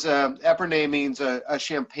guys, is Epernay means a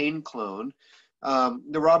champagne clone.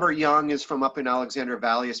 The Robert Young is from up in Alexander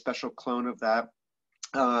Valley, a special clone of that.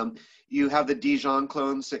 You have the Dijon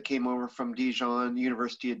clones that came over from Dijon,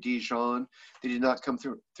 University of Dijon. They did not come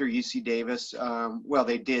through UC Davis. Well,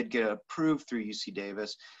 they did get approved through UC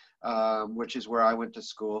Davis, which is where I went to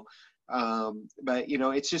school. But, you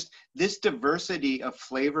know, it's just this diversity of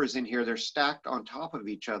flavors in here. They're stacked on top of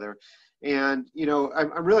each other. And, you know,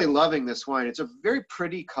 I'm really loving this wine. It's a very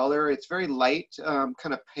pretty color. It's very light, kind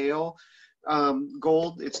of pale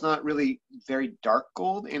gold. It's not really very dark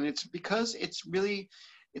gold. And it's because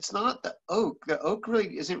it's not the oak. The oak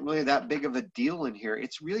really isn't really that big of a deal in here.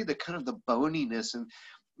 It's really the kind of the boniness, and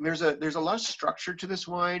there's a lot of structure to this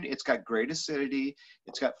wine. It's got great acidity.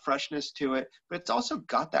 It's got freshness to it, but it's also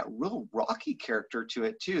got that real rocky character to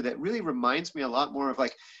it too. That really reminds me a lot more of,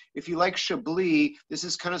 like, if you like Chablis, this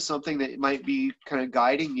is kind of something that might be kind of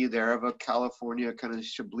guiding you there, of a California kind of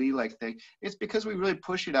Chablis-like thing. It's because we really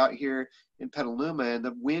push it out here in Petaluma, and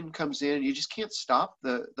the wind comes in, and you just can't stop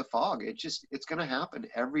the fog. It's going to happen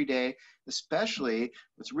every day, especially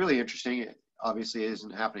what's really interesting. Obviously, it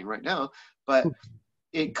isn't happening right now, but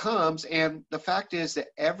it comes, and the fact is that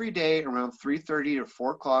every day around 3:30 or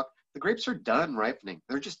 4 o'clock, the grapes are done ripening.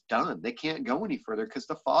 They're just done. They can't go any further because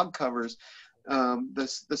the fog covers the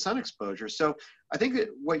sun exposure. So I think that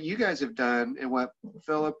what you guys have done, and what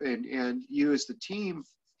Philip and you as the team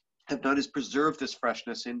have done, is preserve this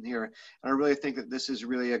freshness in here. And I really think that this is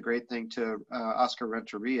really a great thing to Oscar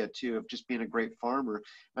Renteria too, of just being a great farmer.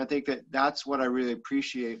 And I think that that's what I really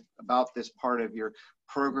appreciate about this part of your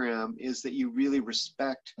program, is that you really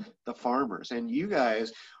respect the farmers, and you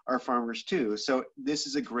guys are farmers too. So this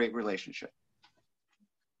is a great relationship.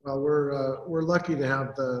 Well, we're lucky to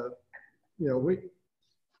have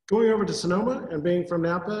going over to Sonoma and being from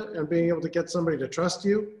Napa and being able to get somebody to trust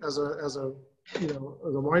you as a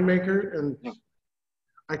winemaker. And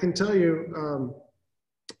I can tell you,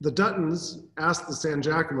 the Duttons asked the San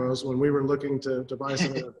Giacomos when we were looking to buy some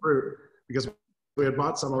of their fruit, because we had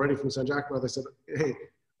bought some already from San Giacomo. They said, hey,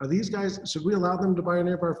 are these guys, should we allow them to buy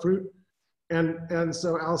any of our fruit? And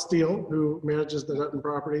so Al Steele, who manages the Dutton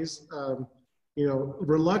properties, you know,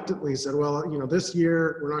 reluctantly said, well, you know, this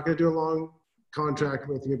year we're not going to do a long contract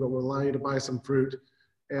with you, but we'll allow you to buy some fruit.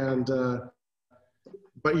 And,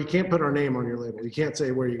 but you can't put our name on your label. You can't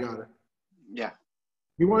say where you got it. Yeah.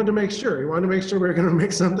 He wanted to make sure. He wanted to make sure we were going to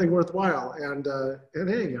make something worthwhile. And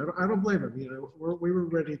hey, I don't blame him. You know, we were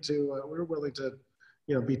ready to, we were willing to,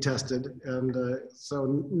 you know, be tested. And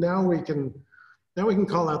so now we can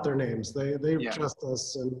call out their names. They trust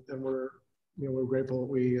us, and we're, you know, we're grateful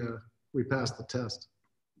we passed the test.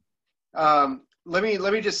 Let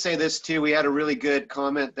me just say this too. We had a really good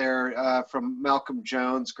comment there from Malcolm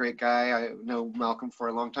Jones, great guy. I know Malcolm for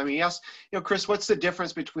a long time. He asked, you know, Chris, what's the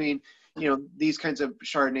difference between, you know, these kinds of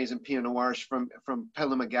Chardonnays and Pinot Noirs from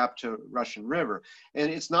Petaluma Gap to Russian River?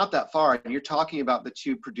 And it's not that far. And you're talking about the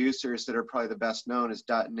two producers that are probably the best known as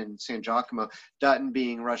Dutton and San Giacomo. Dutton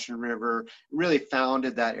being Russian River, really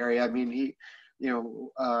founded that area. I mean, he, you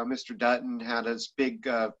know, Mr. Dutton had his big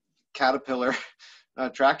Caterpillar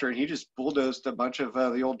tractor, and he just bulldozed a bunch of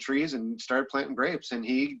the old trees and started planting grapes, and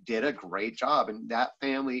he did a great job. And that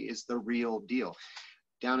family is the real deal.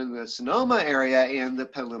 Down in the Sonoma area and the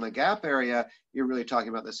Petaluma Gap area, you're really talking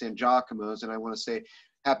about the San Giacomos. And I want to say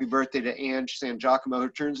happy birthday to Ange San Giacomo, who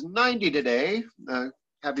turns 90 today.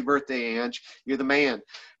 Happy birthday, Ange. You're the man.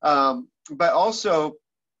 But also,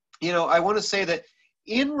 you know, I want to say that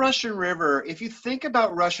in Russian River, if you think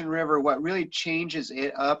about Russian River, what really changes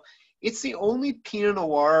it up, it's the only Pinot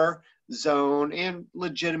Noir zone, and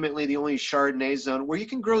legitimately the only Chardonnay zone, where you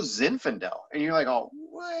can grow Zinfandel. And you're like, oh,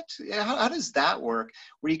 what? How does that work,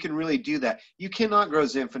 where you can really do that? You cannot grow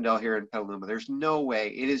Zinfandel here in Petaluma. There's no way.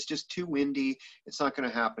 It is just too windy. It's not going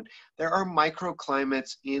to happen. There are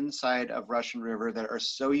microclimates inside of Russian River that are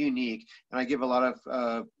so unique. And I give a lot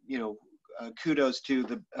of, you know, kudos to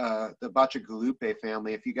the Bacigalupe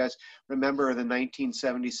family. If you guys remember the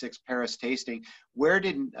 1976 Paris tasting, where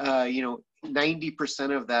did you know,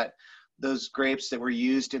 90% of those grapes that were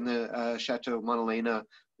used in the Chateau Montelena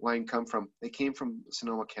wine come from? They came from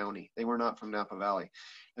Sonoma County. They were not from Napa Valley.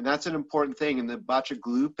 And that's an important thing. And the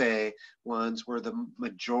Bacigalupe ones were the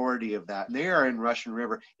majority of that. And they are in Russian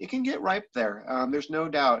River. It can get ripe there. There's no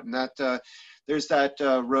doubt. And that there's that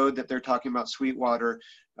road that they're talking about, Sweetwater,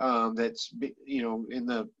 that's, you know, in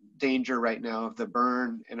the danger right now of the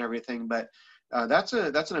burn and everything. But that's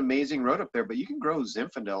an amazing road up there. But you can grow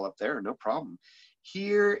Zinfandel up there, no problem.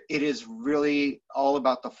 Here, it is really all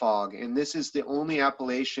about the fog. And this is the only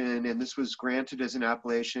appellation, and this was granted as an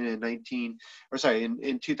appellation in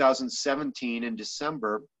 2017 in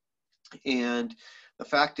December. And the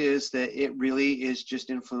fact is that it really is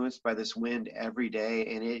just influenced by this wind every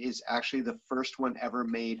day. And it is actually the first one ever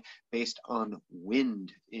made based on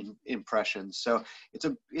wind impressions. So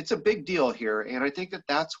it's a big deal here. And I think that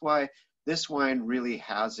that's why this wine really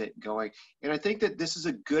has it going. And I think that this is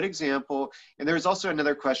a good example. And there's also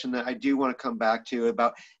another question that I do want to come back to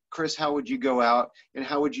about, Chris, how would you go out and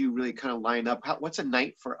how would you really kind of line up? What's a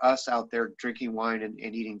night for us out there drinking wine and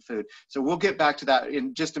eating food? So we'll get back to that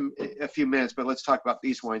in just a few minutes, but let's talk about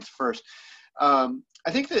these wines first. I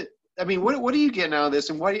think that, I mean, what are you getting out of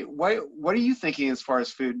this? And what are you thinking as far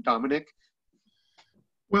as food, Dominic?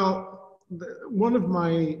 Well, one of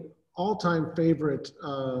my all-time favorite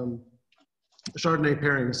Chardonnay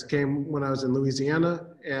pairings came when I was in Louisiana,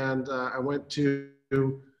 and I went to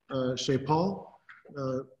Chez Paul,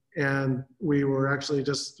 and we were actually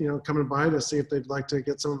just, you know, coming by to see if they'd like to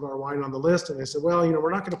get some of our wine on the list. And they said, well, you know,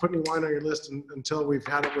 we're not going to put any wine on your list until we've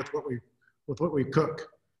had it with what we cook.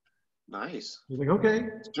 Nice. I was like, okay,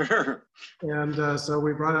 sure. And so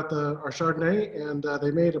we brought out our Chardonnay, and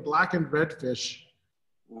they made a blackened redfish.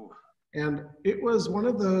 Ooh. And it was one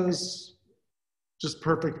of those just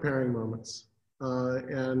perfect pairing moments. So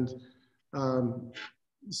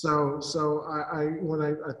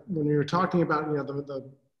when you were talking about, you know,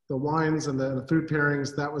 the wines and the food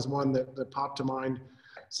pairings, that was one that popped to mind.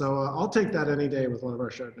 So I'll take that any day with one of our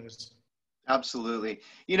Chardonnays. Absolutely.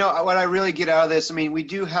 You know, what I really get out of this, I mean, we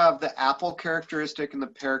do have the apple characteristic and the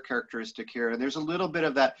pear characteristic here, and there's a little bit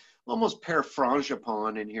of that almost pear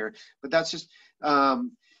frangipane in here, but that's just, someone,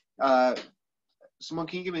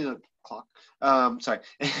 can you give me the clock? Sorry.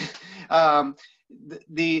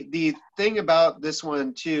 The thing about this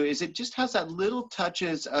one too is it just has that little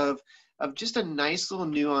touches of just a nice little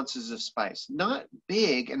nuances of spice. Not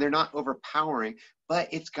big, and they're not overpowering, but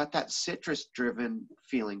it's got that citrus driven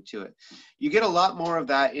feeling to it. You get a lot more of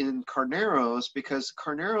that in Carneros, because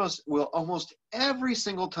Carneros will almost every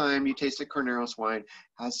single time you taste a Carneros wine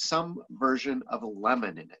has some version of a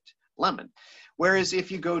lemon in it. lemon. Whereas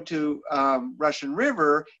if you go to Russian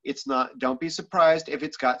River, it's not, don't be surprised if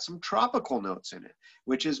it's got some tropical notes in it,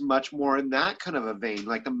 which is much more in that kind of a vein,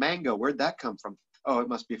 like the mango. Where'd that come from? Oh, it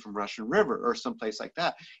must be from Russian River or someplace like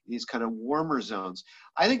that, these kind of warmer zones.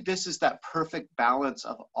 I think this is that perfect balance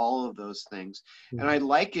of all of those things. And I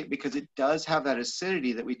like it because it does have that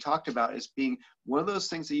acidity that we talked about as being one of those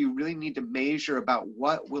things that you really need to measure about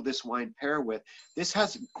what will this wine pair with. This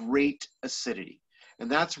has great acidity. And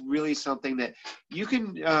that's really something that you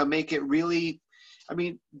can make it really, I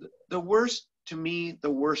mean, the worst, to me,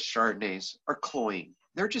 the worst Chardonnays are cloying.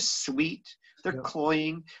 They're just sweet, they're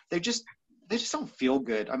cloying, they just don't feel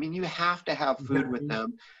good. I mean, you have to have food with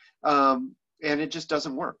them, and it just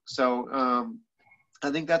doesn't work. So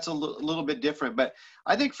I think that's a little bit different. But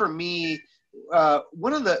I think for me,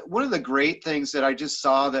 one of the great things that I just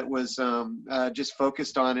saw that was just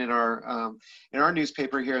focused on in our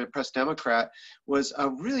newspaper here at Press Democrat was a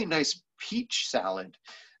really nice peach salad.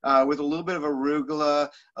 With a little bit of arugula,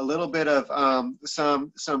 a little bit of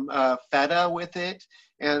some feta with it,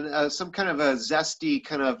 and some kind of a zesty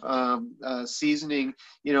kind of seasoning,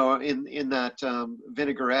 you know, in that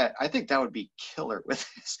vinaigrette. I think that would be killer with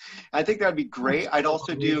this. I think that would be great. I'd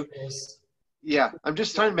also do, yeah, I'm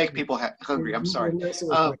just trying to make people hungry. I'm sorry.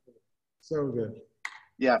 So good.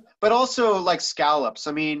 Yeah, but also like scallops.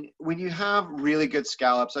 I mean, when you have really good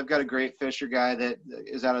scallops, I've got a great fisher guy that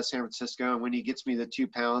is out of San Francisco, and when he gets me the 2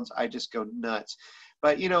 pounds, I just go nuts.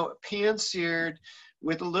 But, you know, pan-seared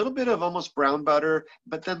with a little bit of almost brown butter,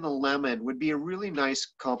 but then the lemon would be a really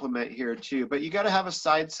nice complement here too. But you got to have a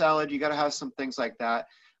side salad. You got to have some things like that.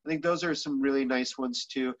 I think those are some really nice ones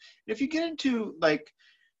too. And if you get into like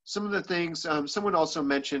some of the things, someone also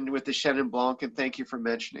mentioned with the Chenin Blanc, and thank you for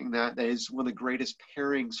mentioning that. That is one of the greatest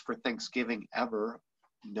pairings for Thanksgiving ever,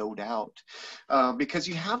 no doubt. Because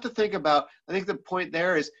you have to think about, I think the point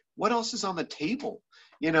there is, what else is on the table?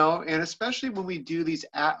 You know, and especially when we do these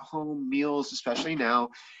at-home meals, especially now,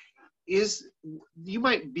 is you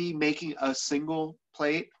might be making a single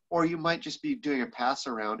plate, or you might just be doing a pass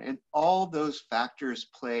around, and all those factors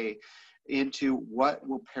play into what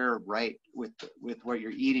will pair right with what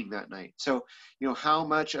you're eating that night. So, you know, how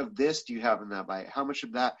much of this do you have in that bite? How much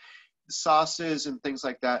of that? Sauces and things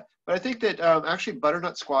like that. But I think that actually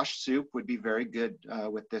butternut squash soup would be very good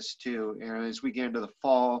with this too. And as we get into the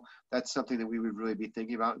fall, that's something that we would really be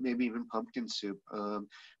thinking about. Maybe even pumpkin soup,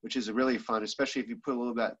 which is really fun, especially if you put a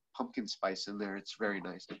little bit of pumpkin spice in there. It's very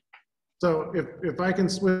nice. So if I can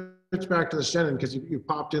switch back to the Chenin, because you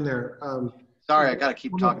popped in there. Sorry, I got to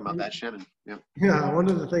keep talking about that Chenin. Yeah. Yeah, one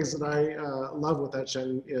of the things that I love with that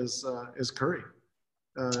Chenin is curry.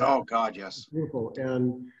 Oh God, yes. Beautiful.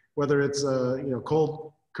 And whether it's you know,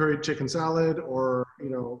 cold curried chicken salad or, you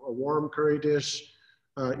know, a warm curry dish,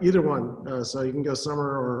 either one. So you can go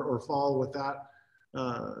summer or fall with that.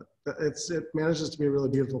 It manages to be a really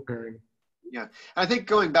beautiful pairing. Yeah, I think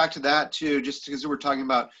going back to that too, just because we're talking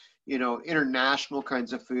about, you know, international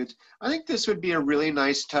kinds of foods, I think this would be a really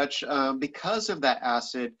nice touch because of that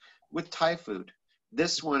acid with Thai food.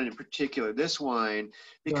 This one in particular, this wine,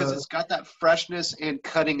 because it's got that freshness and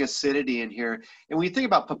cutting acidity in here. And when you think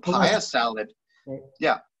about papaya salad,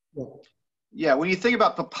 yeah, when you think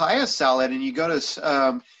about papaya salad and you go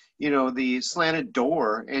to, you know, the Slanted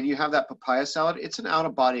Door and you have that papaya salad, it's an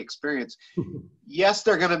out-of-body experience. Yes,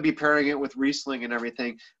 they're going to be pairing it with Riesling and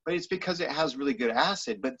everything, but it's because it has really good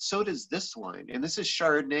acid. But so does this wine. And this is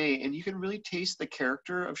Chardonnay, and you can really taste the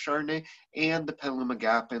character of Chardonnay and the Petaluma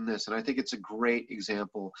Gap in this. And I think it's a great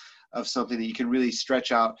example of something that you can really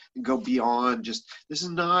stretch out and go beyond just, this is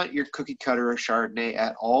not your cookie cutter Chardonnay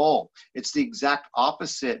at all. It's the exact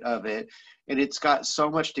opposite of it. And it's got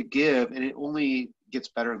so much to give, and it only gets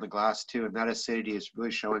better in the glass too. And that acidity is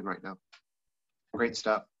really showing right now. Great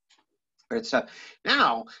stuff. Great stuff.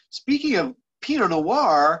 Now, speaking of Pinot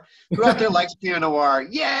Noir, who out there likes Pinot Noir?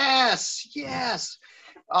 Yes, yes.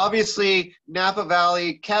 Obviously, Napa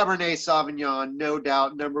Valley, Cabernet Sauvignon, no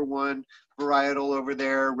doubt, #1 varietal over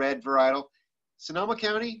there, red varietal. Sonoma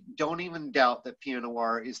County, don't even doubt that Pinot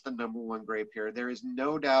Noir is the #1 grape here. There is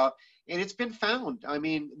no doubt, and it's been found. I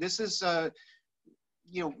mean, this is,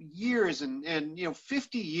 you know, years and you know,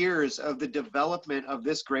 50 years of the development of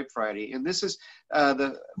this grape variety, and this is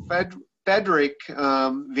the Frederick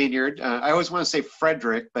vineyard. I always want to say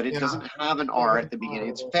Frederick, but it doesn't have an R at the beginning.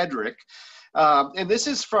 It's Frederick. And this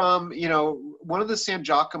is from, you know, one of the San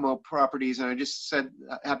Giacomo properties. And I just said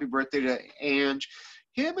happy birthday to Ange.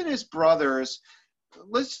 Him and his brothers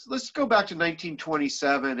let's go back to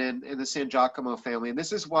 1927 and the San Giacomo family. And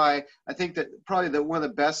this is why I think that probably one of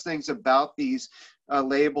the best things about these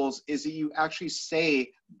labels is that you actually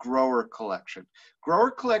say grower collection.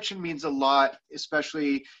 Grower collection means a lot,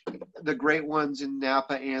 especially the great ones in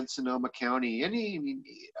Napa and Sonoma County, any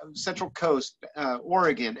Central Coast,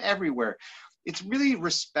 Oregon, everywhere. It's really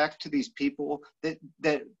respect to these people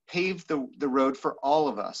that paved the road for all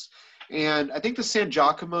of us. And I think the San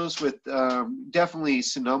Giacomos with definitely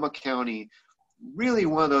Sonoma County, really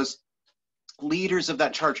one of those leaders of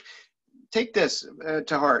that charge. Take this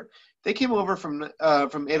to heart. They came over from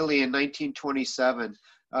Italy in 1927.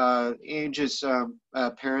 Ange's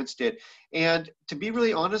parents did. And to be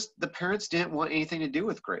really honest, the parents didn't want anything to do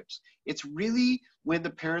with grapes. It's really when the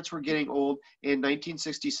parents were getting old in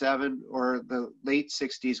 1967 or the late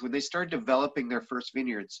 60s, when they started developing their first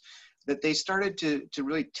vineyards, that they started to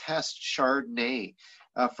really test Chardonnay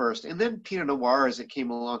first, and then Pinot Noir as it came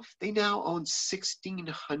along. They now own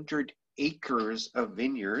 1,600 acres of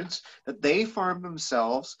vineyards that they farm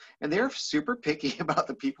themselves, and they're super picky about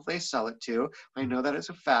the people they sell it to. I know that as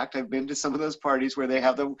a fact. I've been to some of those parties where they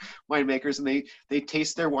have the winemakers and they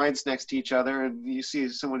taste their wines next to each other, and you see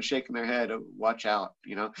someone shaking their head, oh, watch out,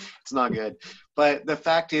 it's not good. But the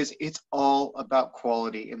fact is, it's all about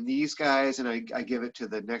quality. And these guys, and I give it to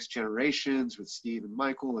the next generations with Steve and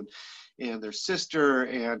Michael and their sister,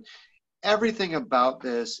 and everything about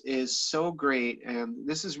this is so great. And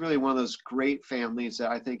this is really one of those great families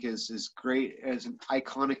that I think is as great as an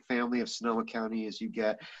iconic family of Sonoma County as you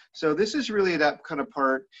get. So this is really that kind of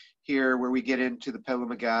part here where we get into the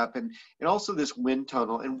Petaluma Gap and also this wind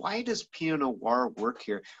tunnel. And why does Pinot Noir work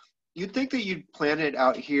here? You'd think that you'd plant it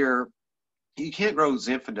out here. You can't grow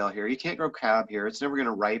Zinfandel here. You can't grow Cab here. It's never going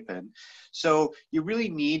to ripen. So you really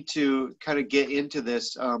need to kind of get into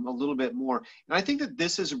this a little bit more. And I think that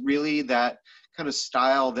this is really that kind of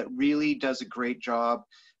style that really does a great job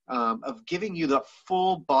of giving you the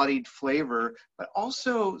full-bodied flavor, but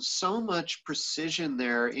also so much precision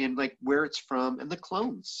there in like where it's from and the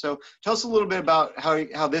clones. So tell us a little bit about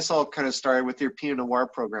how this all kind of started with your Pinot Noir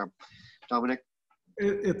program, Dominic.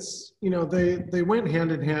 It's, they went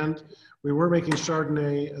hand in hand. We were making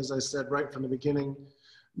Chardonnay, as I said, right from the beginning,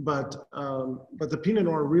 but the Pinot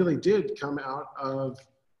Noir really did come out of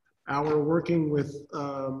our working with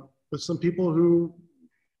some people who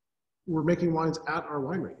were making wines at our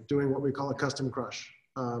winery, doing what we call a custom crush.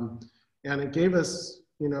 And it gave us,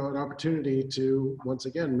 an opportunity to, once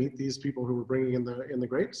again, meet these people who were bringing in the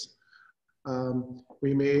grapes.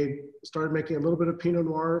 We started making a little bit of Pinot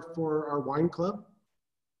Noir for our wine club.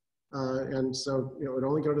 And so, it would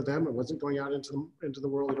only go to them. It wasn't going out into the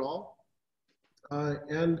world at all.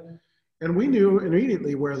 And we knew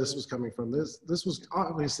immediately where this was coming from. This was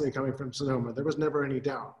obviously coming from Sonoma. There was never any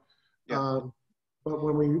doubt. Yeah. But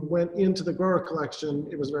when we went into the grower collection,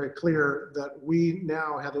 it was very clear that we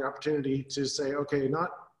now had the opportunity to say, okay,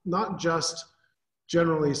 not just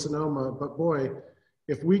generally Sonoma, but boy,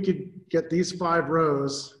 if we could get these 5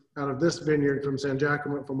 rows out of this vineyard from San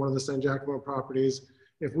Giacomo, from one of the San Giacomo properties,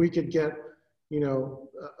 if we could get,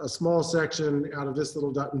 a small section out of this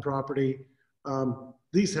little Dutton property,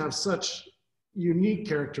 these have such unique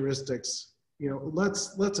characteristics.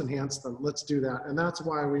 Let's enhance them. Let's do that, and that's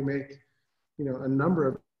why we make, a number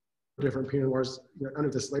of different Pinot Noirs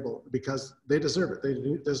under this label, because they deserve it. They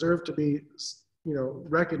deserve to be,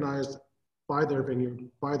 recognized by their vineyard,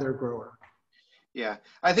 by their grower. Yeah,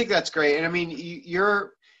 I think that's great, and I mean,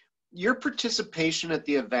 your participation at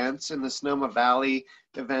the events in the Sonoma Valley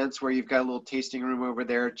events where you've got a little tasting room over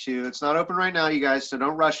there too. It's not open right now, you guys, so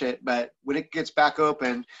don't rush it. But when it gets back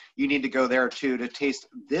open, you need to go there too to taste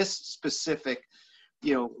this specific,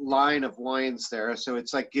 line of wines there. So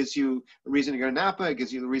it's like gives you a reason to go to Napa. It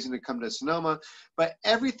gives you the reason to come to Sonoma. But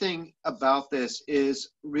everything about this is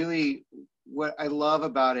really what I love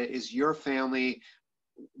about it is your family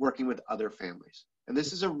working with other families. And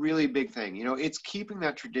this is a really big thing. It's keeping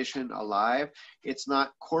that tradition alive. It's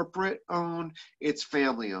not corporate owned, it's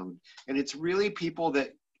family owned. And it's really people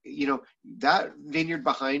that, that vineyard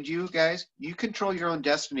behind you guys, you control your own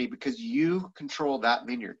destiny because you control that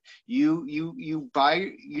vineyard. You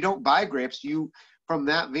don't buy grapes, from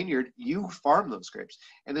that vineyard, you farm those grapes.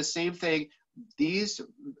 And the same thing, these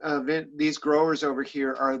growers over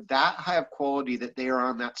here are that high of quality that they are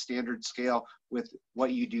on that standard scale with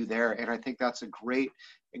what you do there. And I think that's a great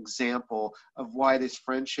example of why this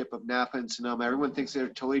friendship of Napa and Sonoma, everyone thinks they're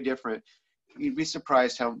totally different. You'd be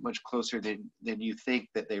surprised how much closer than you think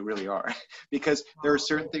that they really are. Because there are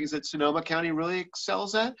certain things that Sonoma County really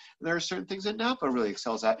excels at, and there are certain things that Napa really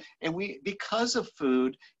excels at. And because of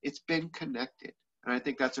food, it's been connected. And I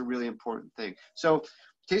think that's a really important thing. So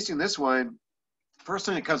tasting this wine, first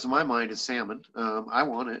thing that comes to my mind is salmon. I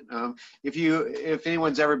want it. If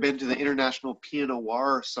anyone's ever been to the International Pinot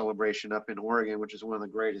Noir celebration up in Oregon, which is one of the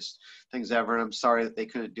greatest things ever, and I'm sorry that they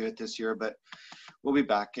couldn't do it this year, but we'll be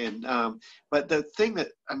back. And but the thing that,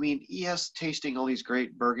 I mean, yes, tasting all these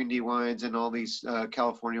great Burgundy wines and all these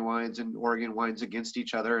California wines and Oregon wines against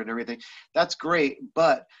each other and everything, that's great.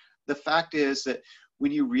 But the fact is that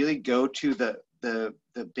when you really go to the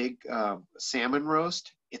big salmon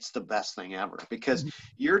roast, it's the best thing ever, because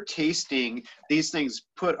you're tasting these things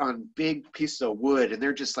put on big pieces of wood, and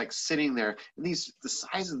they're just like sitting there. And the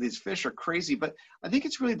size of these fish are crazy, but I think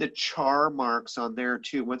it's really the char marks on there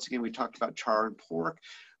too. Once again, we talked about char and pork.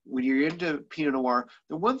 When you're into Pinot Noir,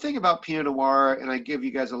 the one thing about Pinot Noir, and I give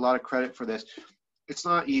you guys a lot of credit for this, it's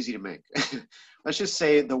not easy to make. Let's just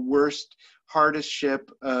say the worst, hardest ship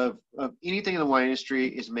of anything in the wine industry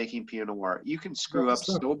is making Pinot Noir. You can screw up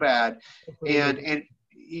so bad, and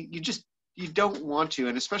you don't want to,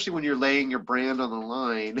 and especially when you're laying your brand on the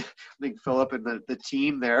line. I think Philip and the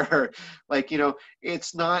team there are like,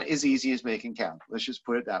 it's not as easy as making Cab. Let's just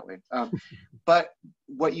put it that way. But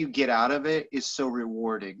what you get out of it is so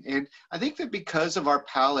rewarding. And I think that because of our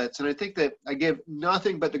palates, and I think that I give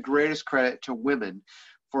nothing but the greatest credit to women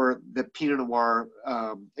for the Pinot Noir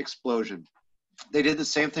explosion. They did the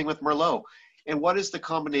same thing with Merlot. And what is the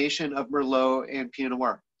combination of Merlot and Pinot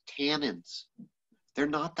Noir? Tannins. They're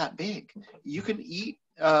not that big. You can eat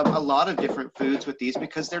a lot of different foods with these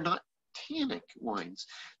because they're not tannic wines.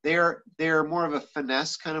 They're more of a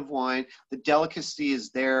finesse kind of wine. The delicacy is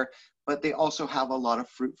there, but they also have a lot of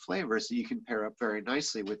fruit flavors that you can pair up very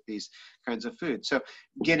nicely with these kinds of foods. So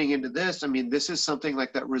getting into this, I mean, this is something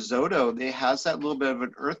like that risotto. It has that little bit of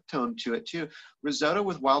an earth tone to it too. Risotto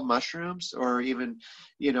with wild mushrooms, or even,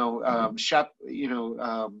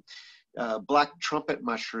 black trumpet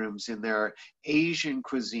mushrooms in there, Asian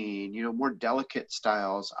cuisine, more delicate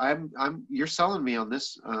styles. You're selling me on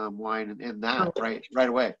this wine and that right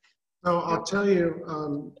away. So I'll tell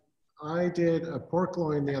you, I did a pork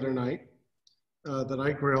loin the other night that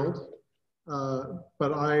I grilled,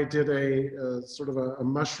 but I did a sort of a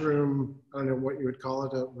mushroom, I don't know what you would call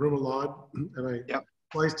it, a remoulade, and I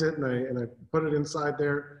sliced it and I put it inside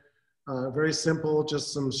there. Very simple,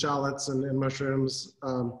 just some shallots and mushrooms.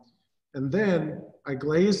 And then I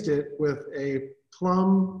glazed it with a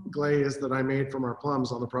plum glaze that I made from our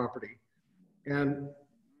plums on the property. And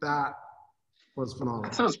that was phenomenal.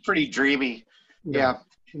 That sounds pretty dreamy. Yeah.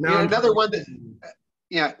 Another one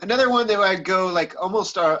that I'd go like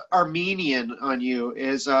almost Armenian on you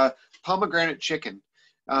is pomegranate chicken.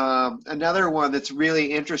 Another one that's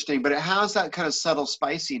really interesting, but it has that kind of subtle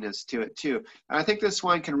spiciness to it too. And I think this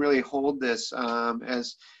wine can really hold this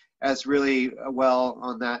as really well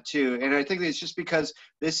on that too. And I think it's just because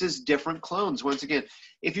this is different clones. Once again,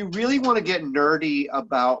 if you really want to get nerdy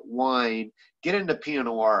about wine, get into Pinot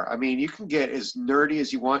Noir. I mean, you can get as nerdy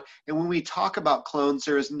as you want. And when we talk about clones,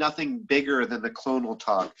 there is nothing bigger than the clonal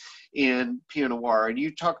talk in Pinot Noir. And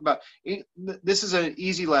you talk about, this is an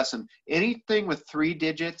easy lesson. Anything with 3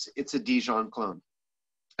 digits, it's a Dijon clone.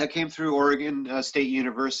 That came through Oregon State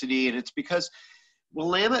University. And it's because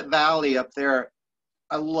Willamette Valley up there,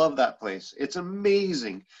 I love that place. It's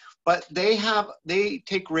amazing. But they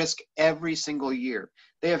take risk every single year.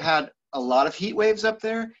 They have had a lot of heat waves up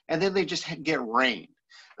there, and then they just get rain.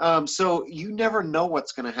 So you never know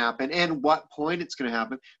what's going to happen and what point it's going to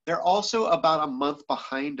happen. They're also about a month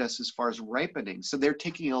behind us as far as ripening. So they're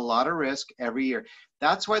taking a lot of risk every year.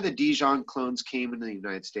 That's why the Dijon clones came into the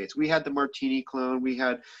United States. We had the Martini clone. We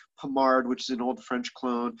had Pommard, which is an old French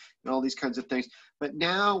clone, and all these kinds of things. But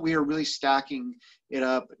now we are really stacking it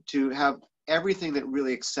up to have everything that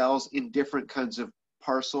really excels in different kinds of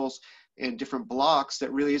parcels and different blocks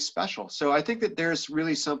that really is special. So I think that there's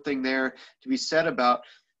really something there to be said about,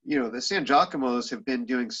 the San Giacomos have been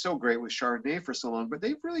doing so great with Chardonnay for so long, but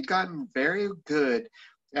they've really gotten very good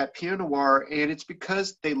at Pinot Noir, and it's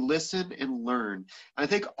because they listen and learn. I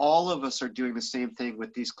think all of us are doing the same thing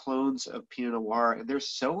with these clones of Pinot Noir, and they're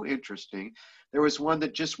so interesting. There was one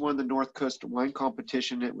that just won the North Coast Wine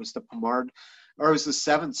Competition. It was the Pommard, or it was the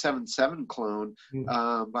 777 clone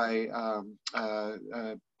by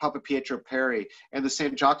Papa Pietro Perri, and the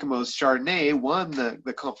San Giacomo's Chardonnay won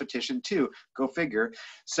the competition too. Go figure.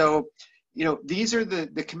 So, these are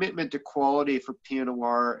the commitment to quality for Pinot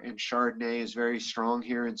Noir and Chardonnay is very strong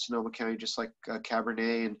here in Sonoma County, just like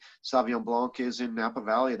Cabernet and Sauvignon Blanc is in Napa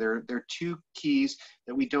Valley. They're 2 keys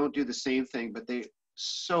that we don't do the same thing, but they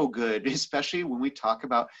so good, especially when we talk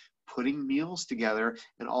about putting meals together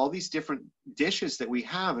and all these different dishes that we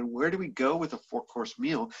have, and where do we go with a 4-course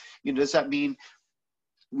meal? Does that mean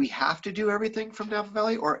we have to do everything from Napa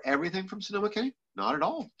Valley or everything from Sonoma County? Not at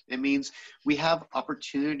all. It means we have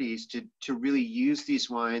opportunities to really use these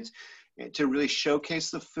wines to really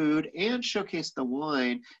showcase the food and showcase the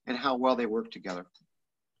wine and how well they work together.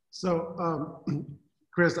 So,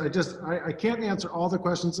 Chris, I can't answer all the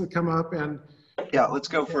questions that come up, and yeah, let's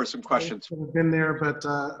go for some questions. I've been there, but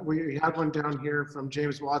we had one down here from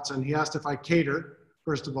James Watson. He asked if I cater,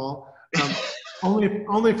 first of all.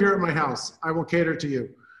 Only if you're at my house, I will cater to you.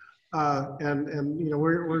 And you know,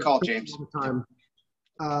 we're call James all the time.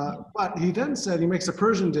 But he then said he makes a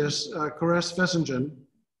Persian dish, Koresh Fessenjan,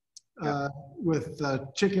 with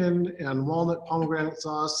chicken and walnut pomegranate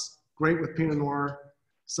sauce, great with Pinot Noir.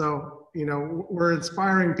 So, you know, we're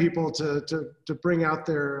inspiring people to bring out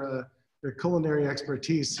their culinary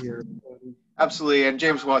expertise here. Absolutely, and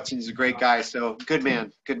James Watson's a great guy. So good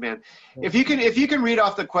man, good man. If you can read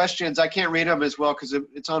off the questions, I can't read them as well because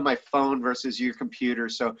it's on my phone versus your computer.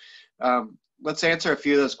 So let's answer a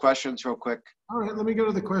few of those questions real quick. All right, let me go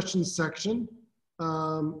to the questions section.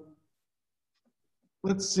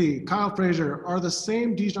 Let's see, Kyle Fraser, are the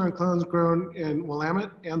same Dijon clones grown in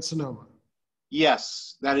Willamette and Sonoma?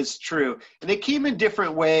 Yes, that is true. And they came in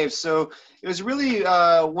different waves. So it was really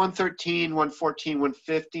 113, 114,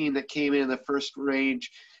 115 that came in the first range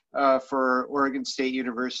for Oregon State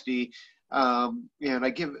University. And I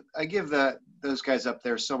give those guys up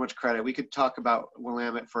there so much credit. We could talk about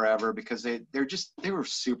Willamette forever because they were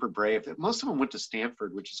super brave. Most of them went to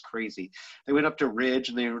Stanford, which is crazy. They went up to Ridge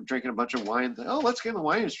and they were drinking a bunch of wine. Oh, let's get in the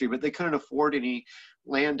wine industry, but they couldn't afford any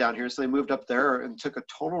land down here. So they moved up there and took a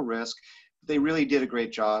total risk. They really did a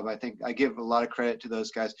great job. I think I give a lot of credit to those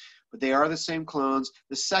guys, but they are the same clones.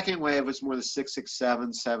 The second wave was more the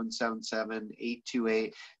 667, 777,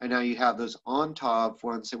 828, and now you have those on top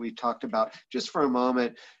ones that we talked about just for a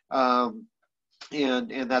moment, and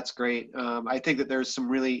that's great. I think that there's some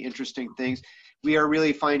really interesting things. We are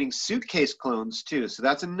really finding suitcase clones too. So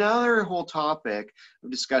that's another whole topic of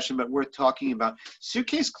discussion, but worth talking about.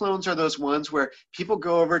 Suitcase clones are those ones where people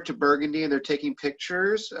go over to Burgundy and they're taking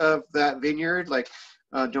pictures of that vineyard, like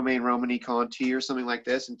Domaine Romani Conti or something like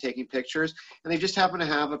this, and taking pictures. And they just happen to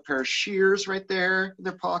have a pair of shears right there in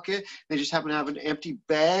their pocket. They just happen to have an empty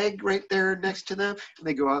bag right there next to them. And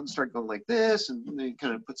they go out and start going like this, and they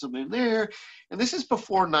kind of put something in there. And this is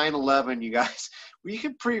before 9/11, you guys. You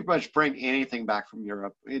could pretty much bring anything back from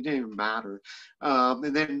Europe. It didn't even matter.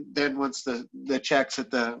 And then once the checks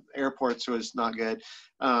at the airports was not good,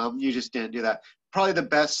 you just didn't do that. Probably the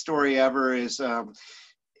best story ever is,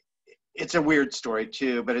 it's a weird story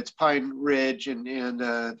too, but it's Pine Ridge and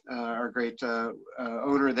our great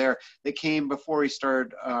owner there. They came before he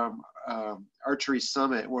started Archery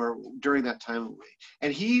Summit, where during that time,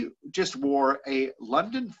 and he just wore a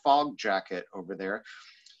London fog jacket over there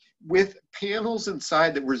with panels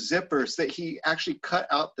inside that were zippers that he actually cut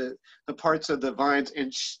out the parts of the vines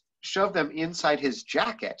and shoved them inside his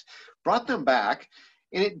jacket, brought them back,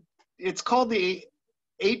 and it's called the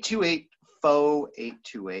 828 Faux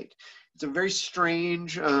 828. It's a very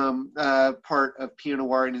strange part of Pinot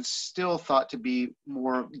Noir, and it's still thought to be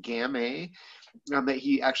more Gamay, that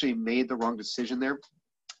he actually made the wrong decision there.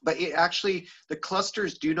 But it actually, the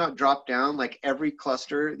clusters do not drop down. Like every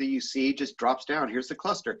cluster that you see just drops down. Here's the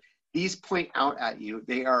cluster. These point out at you.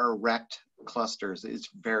 They are erect clusters. It's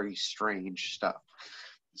very strange stuff.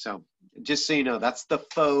 So just so you know, that's the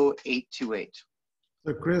Faux 828.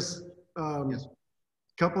 So Chris, yes.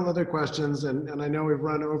 Couple other questions, and I know we've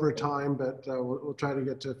run over time, but we'll try to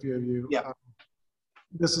get to a few of you. Yeah.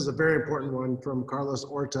 This is a very important one from Carlos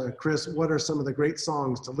Orta. Chris, what are some of the great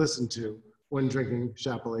songs to listen to when drinking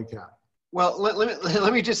Chappellet Cat? Well,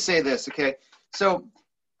 let me just say this, okay? So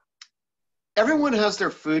everyone has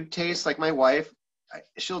their food taste. Like my wife,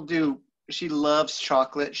 she loves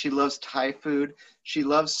chocolate. She loves Thai food. She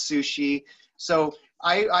loves sushi. So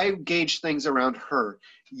I gauge things around her.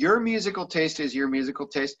 Your musical taste is your musical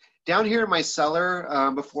taste. Down here in my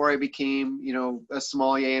cellar, before I became, a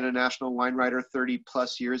sommelier and a national wine writer 30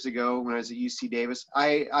 plus years ago when I was at UC Davis,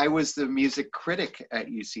 I was the music critic at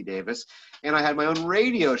UC Davis, and I had my own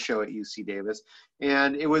radio show at UC Davis.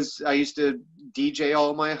 And I used to DJ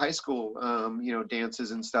all my high school,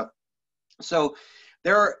 dances and stuff. So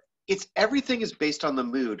everything is based on the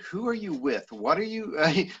mood. Who are you with? What are you,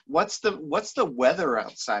 what's the weather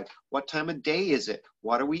outside? What time of day is it?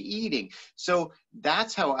 What are we eating? So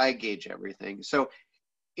that's how I gauge everything. So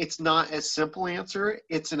it's not a simple answer.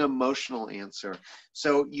 It's an emotional answer.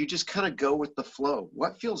 So you just kind of go with the flow.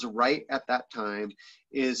 What feels right at that time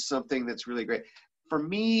is something that's really great. for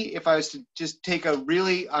me, if I was to just take a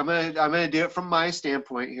really, I'm gonna do it from my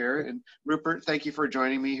standpoint here. And Rupert, thank you for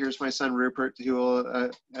joining me. Here's my son Rupert, who will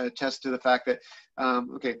attest to the fact that,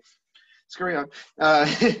 okay, let's carry on.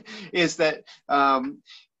 Is that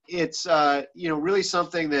it's really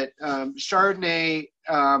something that Chardonnay.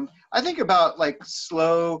 I think about like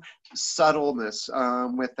slow subtleness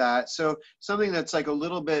with that. So something that's like a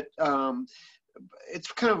little bit. It's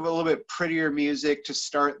kind of a little bit prettier music to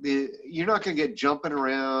start you're not going to get jumping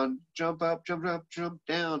around, jump up, jump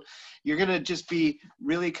down. You're going to just be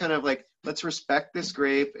really kind of like, let's respect this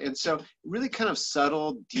grape. And so really kind of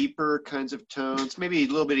subtle, deeper kinds of tones, maybe a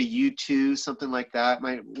little bit of U2, something like that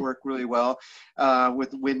might work really well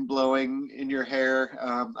with wind blowing in your hair.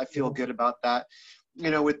 I feel good about that.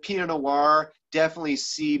 With Pinot Noir, definitely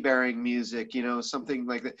sea-bearing music, something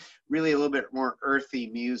like that, really a little bit more earthy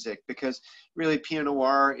music, because really Pinot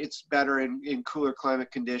Noir, it's better in cooler climate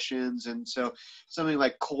conditions. And so something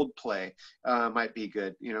like Coldplay might be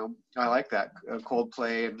good. I like that.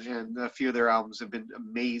 Coldplay and a few of their albums have been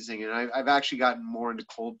amazing. And I've actually gotten more into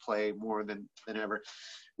Coldplay more than ever.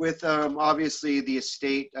 With obviously the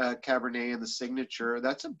Estate Cabernet and the Signature,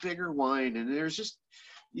 that's a bigger wine. And there's just,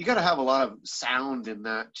 you got to have a lot of sound in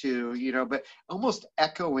that too, but almost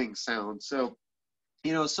echoing sound. So,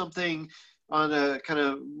 something on a kind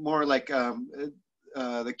of more like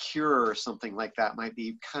The Cure or something like that might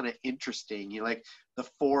be kind of interesting. Like The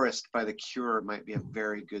Forest by The Cure might be a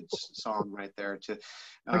very good song right there.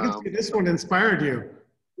 I can see this one inspired you.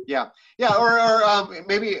 Yeah. Or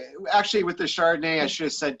maybe actually with the Chardonnay, I should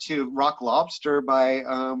have said too, Rock Lobster by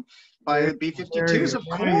B-52s, of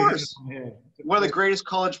course. One of the greatest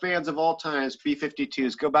college bands of all time is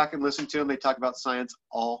B-52s. Go back and listen to them. They talk about science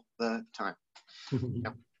all the time.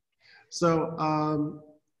 Yeah. So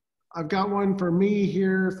I've got one for me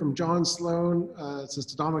here from John Sloan. It says,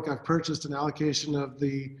 to Dominic, I've purchased an allocation of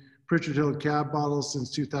the Pritchard Hill Cab bottles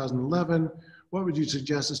since 2011. What would you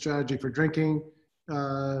suggest a strategy for drinking?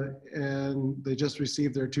 And they just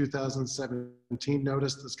received their 2017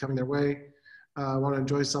 notice that's coming their way. I want to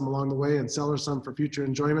enjoy some along the way and cellar some for future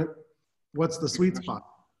enjoyment. What's the sweet spot?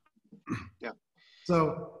 Yeah.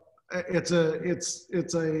 So it's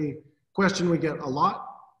a question we get a lot.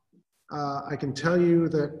 I can tell you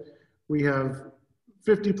that we have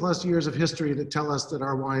 50 plus years of history that tell us that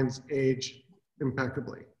our wines age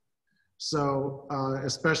impeccably. So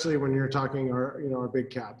especially when you're talking our big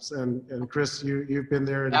cabs, and Chris, you've been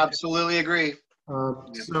there. And, absolutely agree.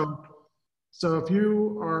 So if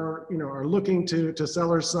you are looking to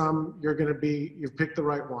cellar some, you've picked the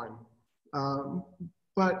right wine.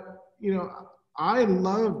 But I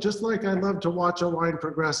love, just like I love to watch a wine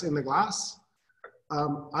progress in the glass,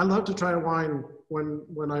 I love to try a wine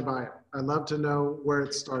when I buy it. I love to know where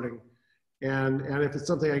it's starting. And if it's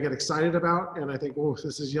something I get excited about and I think, oh,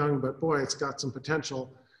 this is young, but boy, it's got some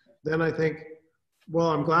potential, then I think, well,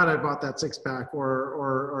 I'm glad I bought that 6-pack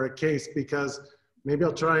or a case, because maybe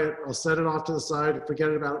I'll try it, I'll set it off to the side, forget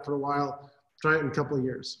about it for a while, try it in a couple of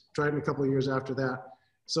years, try it in a couple of years after that.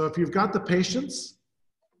 So if you've got the patience,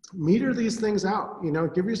 meter these things out,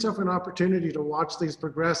 give yourself an opportunity to watch these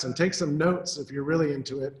progress and take some notes if you're really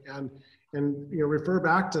into it, and refer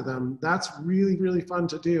back to them. That's really, really fun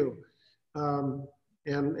to do.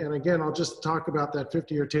 And again, I'll just talk about that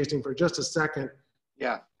 50-year tasting for just a second.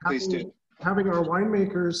 Yeah, please do. Having our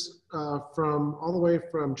winemakers from all the way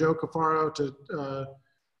from Joe Cafaro to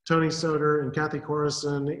Tony Soder and Kathy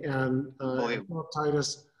Corison and Philip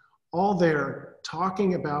Titus, all there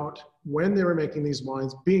talking about when they were making these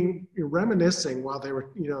wines, reminiscing while they were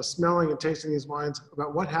smelling and tasting these wines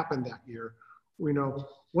about what happened that year,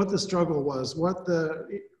 what the struggle was, what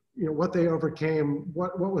they overcame,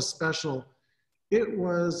 what was special. It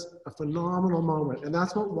was a phenomenal moment, and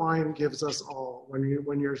that's what wine gives us all.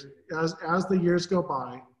 As the years go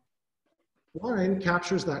by, wine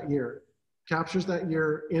captures that year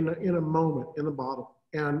in a moment in a bottle,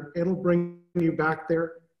 and it'll bring you back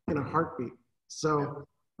there in a heartbeat. So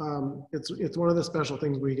it's one of the special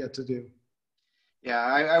things we get to do. Yeah,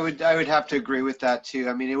 I would have to agree with that too.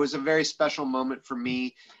 I mean, it was a very special moment for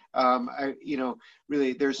me.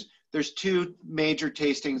 Really, there's two major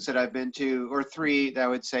tastings that I've been to, or three that I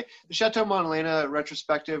would say. The Chateau Montelena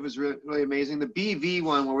retrospective was really, really amazing. The BV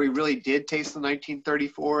one, where we really did taste the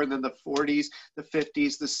 1934, and then the 40s, the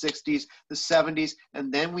 50s, the 60s, the 70s,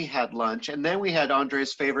 and then we had lunch, and then we had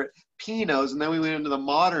Andre's favorite Pinots, and then we went into the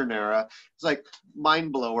modern era. It's like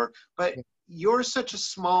mind blower. But you're such a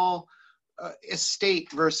small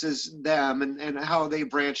estate versus them, and how they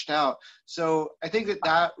branched out. So I think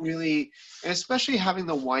that really, and especially having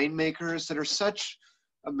the winemakers that are such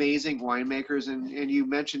amazing winemakers, and you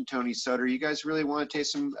mentioned Tony Soter. You guys really want to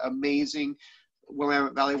taste some amazing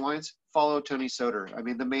Willamette Valley wines? Follow Tony Soter. I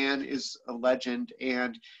mean, the man is a legend,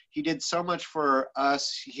 and he did so much for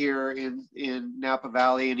us here in Napa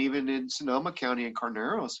Valley and even in Sonoma County and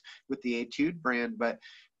Carneros with the Etude brand. But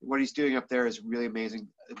what he's doing up there is really amazing.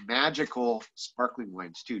 Magical sparkling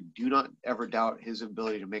wines too. Do not ever doubt his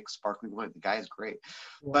ability to make sparkling wine. The guy is great.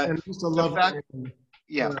 But and just a the love fact,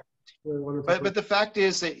 yeah. Really But the fact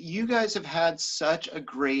is that you guys have had such a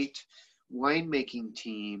great winemaking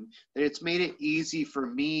team that it's made it easy for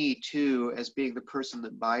me too, as being the person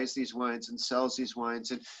that buys these wines and sells these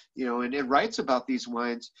wines and, you know, and writes about these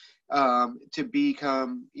wines, to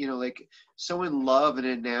become, you know, like so in love and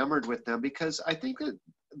enamored with them, because I think that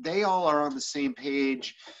they all are on the same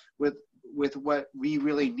page with what we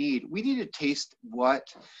really need. We need to taste what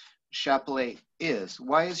Chappellet is.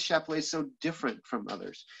 Why is Chappellet so different from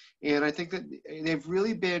others? And I think that they've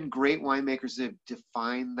really been great winemakers that have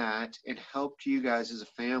defined that and helped you guys as a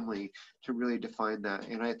family to really define that.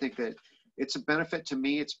 And I think that it's a benefit to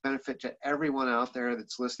me. It's a benefit to everyone out there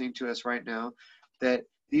that's listening to us right now, that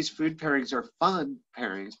these food pairings are fun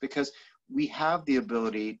pairings because we have the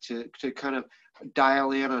ability to kind of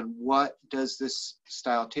dial in on what does this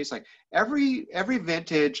style taste like. Every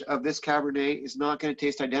vintage of this Cabernet is not going to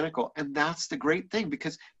taste identical. And that's the great thing,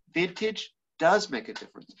 because vintage does make a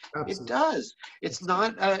difference. Absolutely. It does. It's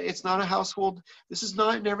not a household. This is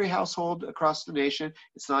not in every household across the nation.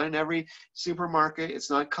 It's not in every supermarket. It's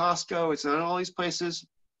not Costco. It's not in all these places.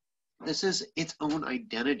 This is its own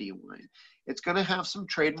identity wine. It's going to have some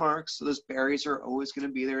trademarks. So those berries are always going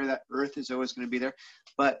to be there. That earth is always going to be there.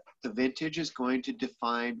 But the vintage is going to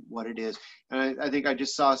define what it is. And I think I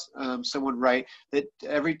just saw someone write that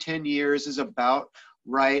every 10 years is about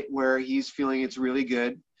right where he's feeling it's really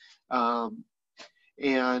good.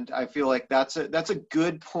 And I feel like that's a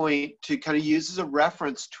good point to kind of use as a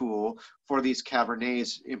reference tool for these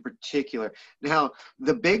Cabernets in particular. Now,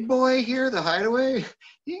 the big boy here, the Hideaway,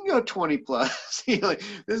 you can go 20 plus.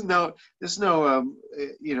 There's no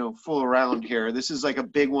you know, fool around here. This is like a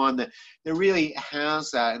big one that really has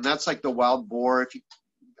that, and that's like the wild boar. If you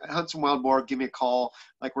hunt some wild boar, give me a call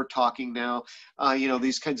like we're talking now. You know,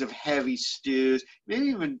 these kinds of heavy stews, maybe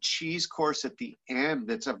even cheese course at the end.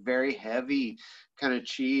 That's a very heavy kind of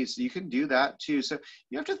cheese. You can do that too. So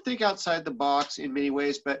you have to think outside the box in many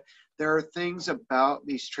ways, but there are things about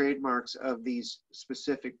these trademarks of these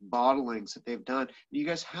specific bottlings that they've done. You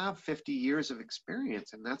guys have 50 years of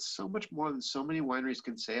experience, and that's so much more than so many wineries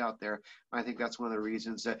can say out there. I think that's one of the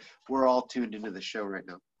reasons that we're all tuned into the show right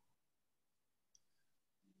now.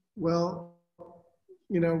 Well,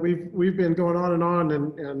 you know, we've been going on,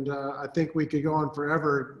 and I think we could go on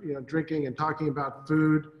forever, you know, drinking and talking about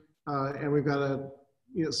food, and we've got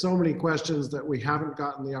so many questions that we haven't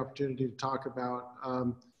gotten the opportunity to talk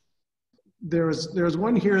about. There's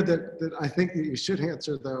one here that I think that you should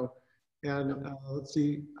answer though, and let's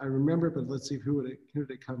see, I remember, but let's see who did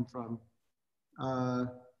it come from.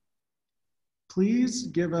 Please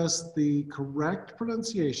give us the correct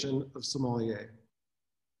pronunciation of sommelier.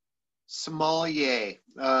 Sommelier.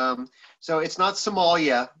 So it's not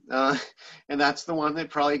sommelier, and that's the one that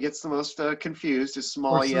probably gets the most confused, is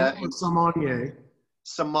sommelier. Or sommelier.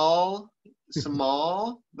 Small.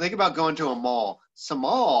 Think about going to a mall.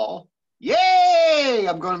 Small. Yay!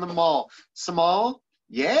 I'm going to the mall. Small.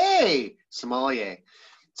 Yay! Sommelier.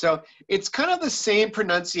 So it's kind of the same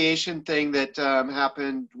pronunciation thing that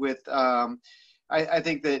happened with, I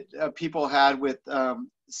think that people had with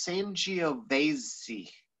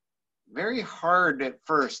Sangiovese. Very hard at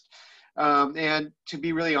first. And to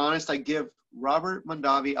be really honest, I give Robert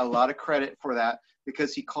Mondavi a lot of credit for that,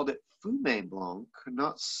 because he called it Fumé Blanc,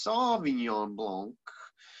 not Sauvignon Blanc.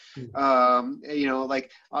 You know,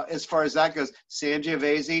 like as far as that goes,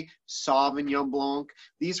 Sangiovese, Sauvignon Blanc,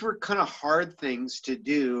 these were kind of hard things to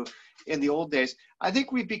do in the old days. I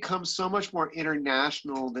think we've become so much more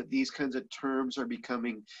international that these kinds of terms are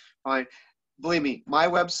becoming fine. Believe me, my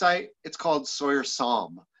website, it's called Sawyer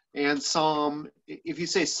Somm. And Somm, if you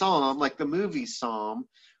say Somm, like the movie Somm,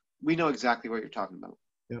 we know exactly what you're talking about.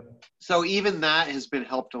 Yep. So even that has been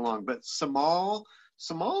helped along. But Sommel,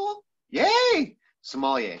 yay!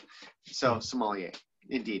 Sommelier. So sommelier,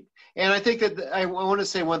 indeed. And I think that I want to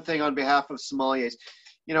say one thing on behalf of sommeliers.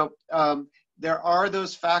 You know, there are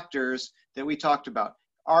those factors that we talked about.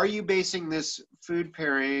 Are you basing this food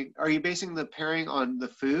pairing? Are you basing the pairing on the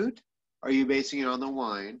food? Are you basing it on the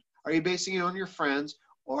wine? Are you basing it on your friends?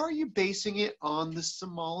 Or are you basing it on the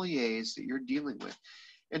sommeliers that you're dealing with?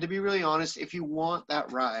 And to be really honest, if you want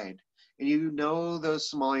that ride and you know those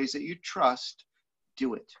sommeliers that you trust,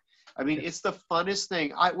 do it. I mean, it's the funnest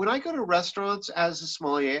thing. When I go to restaurants as a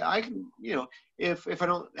sommelier, I can, you know, if I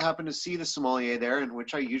don't happen to see the sommelier there, and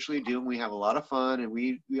which I usually do, and we have a lot of fun, and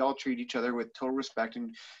we all treat each other with total respect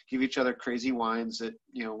and give each other crazy wines that,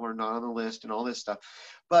 you know, were not on the list and all this stuff.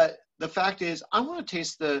 But the fact is, I want to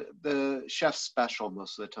taste the chef's special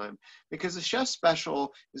most of the time, because the chef's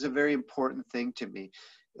special is a very important thing to me.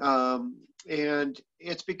 And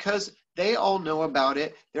it's because they all know about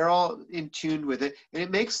it. They're all in tune with it. And it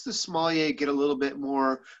makes the sommelier get a little bit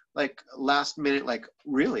more like last minute, like,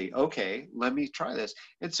 really? Okay, let me try this.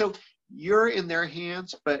 And so you're in their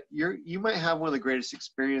hands, but you might have one of the greatest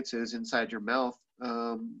experiences inside your mouth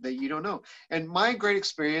that you don't know. And my great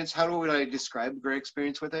experience, how would I describe the great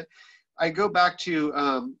experience with it? I go back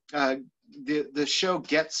to the show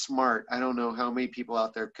Get Smart. I don't know how many people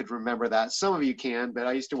out there could remember that. Some of you can, but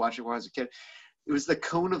I used to watch it when I was a kid. It was the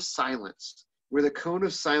cone of silence, where the cone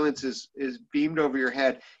of silence is beamed over your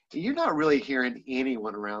head. And you're not really hearing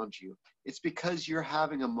anyone around you. It's because you're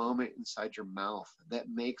having a moment inside your mouth that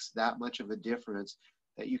makes that much of a difference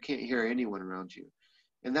that you can't hear anyone around you.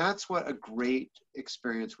 And that's what a great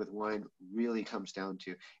experience with wine really comes down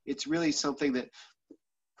to. It's really something that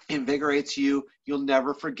invigorates you. You'll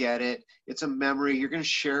never forget it. It's a memory. You're going to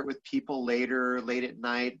share it with people later, late at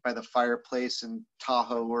night by the fireplace in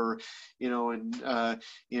Tahoe, or, you know, in,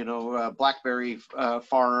 Blackberry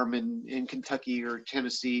Farm in Kentucky or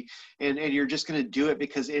Tennessee. And you're just going to do it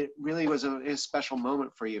because it really was a special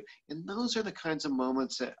moment for you. And those are the kinds of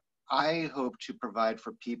moments that I hope to provide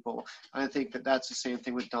for people. I think that that's the same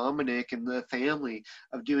thing with Dominic and the family,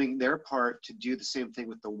 of doing their part to do the same thing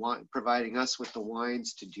with the wine, providing us with the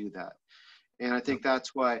wines to do that. And I think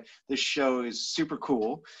that's why this show is super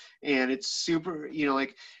cool. And it's super, you know,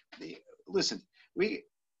 like, listen, we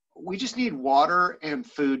just need water and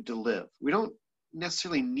food to live. We don't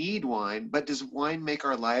necessarily need wine, but does wine make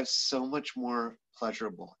our lives so much more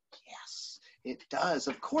pleasurable? Yes. It does.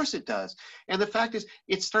 Of course it does. And the fact is,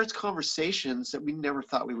 it starts conversations that we never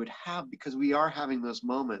thought we would have, because we are having those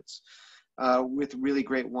moments with really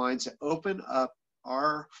great wines that open up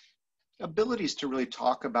our abilities to really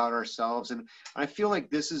talk about ourselves. And I feel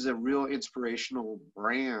like this is a real inspirational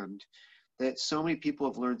brand that so many people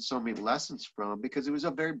have learned so many lessons from, because it was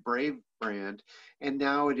a very brave brand. And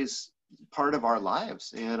now it is part of our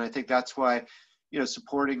lives. And I think that's why, you know,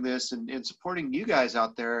 supporting this and supporting you guys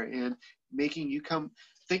out there, and making you come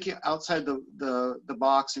thinking outside the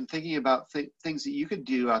box, and thinking about things that you could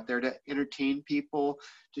do out there to entertain people,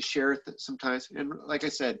 to share sometimes. And like I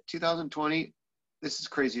said, 2020, this is the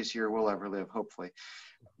craziest year we'll ever live, hopefully.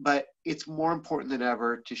 But it's more important than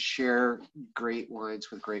ever to share great wines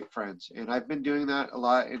with great friends. And I've been doing that a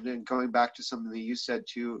lot. And then going back to something that you said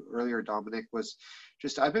too earlier, Dominic, was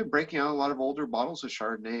just, I've been breaking out a lot of older bottles of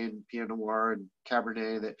Chardonnay and Pinot Noir and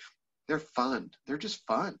Cabernet that they're fun. They're just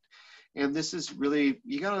fun. And this is really,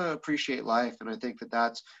 you got to appreciate life. And I think that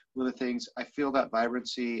that's one of the things, I feel that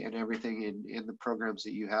vibrancy and everything in the programs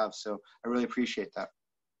that you have. So I really appreciate that.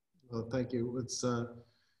 Well, thank you. It's,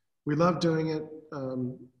 we love doing it.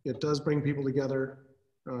 It does bring people together.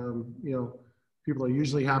 You know, people are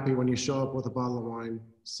usually happy when you show up with a bottle of wine.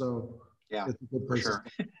 So yeah, it's a good for place. sure.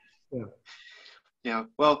 Yeah. Yeah,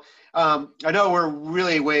 well, I know we're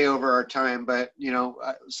really way over our time, but, you know,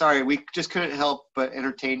 sorry, we just couldn't help but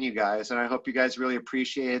entertain you guys. And I hope you guys really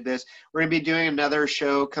appreciated this. We're going to be doing another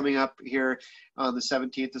show coming up here on the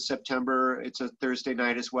 17th of September. It's a Thursday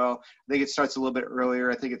night as well. I think it starts a little bit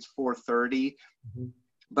earlier. I think it's 4:30. Mm-hmm.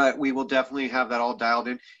 But we will definitely have that all dialed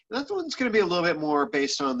in. And that one's going to be a little bit more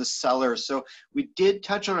based on the cellar. So we did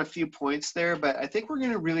touch on a few points there, but I think we're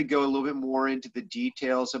going to really go a little bit more into the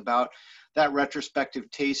details about that retrospective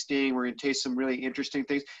tasting. We're going to taste some really interesting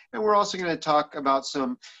things. And we're also going to talk about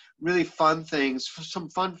some really fun things, some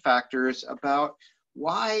fun factors about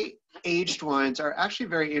why aged wines are actually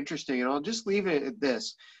very interesting. And I'll just leave it at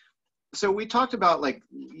this. So we talked about, like,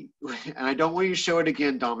 and I don't want you to show it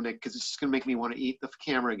again, Dominic, because it's just going to make me want to eat the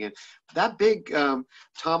camera again. That big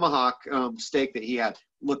tomahawk steak that he had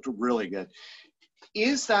looked really good.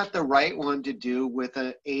 Is that the right one to do with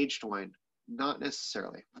an aged wine? Not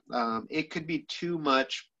necessarily. It could be too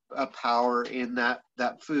much power in that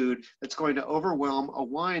food that's going to overwhelm a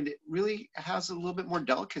wine that really has a little bit more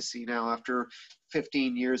delicacy now after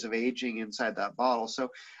 15 years of aging inside that bottle. So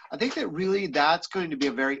I think that really that's going to be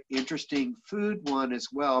a very interesting food one as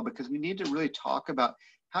well, because we need to really talk about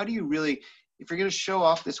how do you really, if you're going to show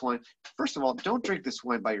off this wine, first of all, don't drink this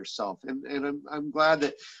wine by yourself. And I'm glad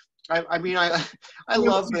that, I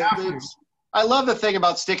love the thing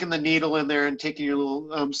about sticking the needle in there and taking your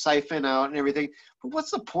little siphon out and everything. But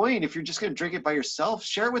what's the point if you're just going to drink it by yourself?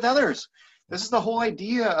 Share it with others. This is the whole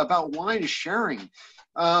idea about wine, is sharing.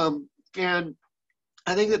 And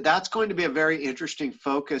I think that that's going to be a very interesting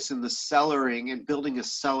focus in the cellaring and building a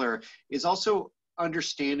cellar, is also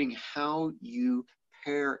understanding how you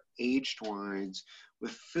pair aged wines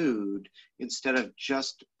with food instead of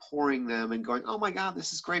just pouring them and going, oh my God,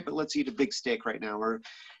 this is great, but let's eat a big steak right now.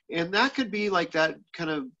 And that could be like that kind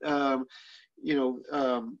of,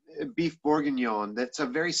 beef bourguignon. That's a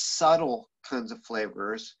very subtle kinds of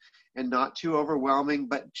flavors and not too overwhelming,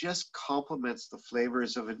 but just complements the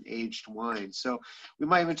flavors of an aged wine. So we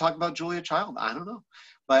might even talk about Julia Child. I don't know,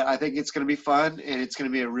 but I think it's going to be fun, and it's going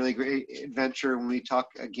to be a really great adventure when we talk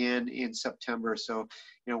again in September. So,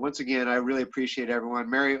 once again, I really appreciate everyone.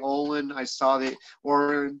 Mary Olin, I saw you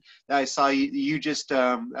just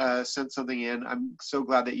sent something in. I'm so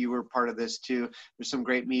glad that you were part of this too. There's some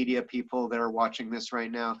great media people that are watching this right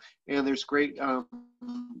now, and there's great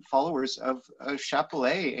followers of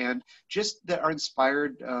Chappellet, and just that are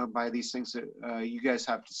inspired by these things that you guys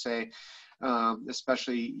have to say.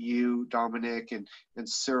 Especially you, Dominic, and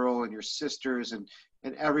Cyril, and your sisters, and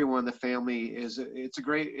everyone. The family it's a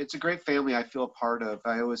great family I feel a part of.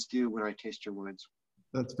 I always do when I taste your wines.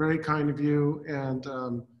 That's very kind of you, and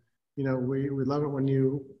we love it when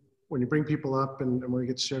you bring people up and when we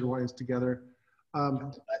get shared wines together. I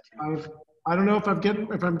don't know if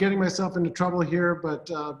I'm getting myself into trouble here, but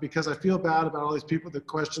because I feel bad about all these people, the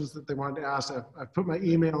questions that they wanted to ask, I've put my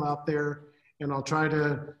email out there, and I'll try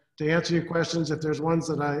to answer your questions. If there's ones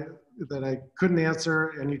that I couldn't answer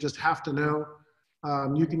and you just have to know,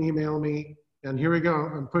 you can email me. And here we go.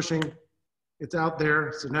 I'm pushing. It's out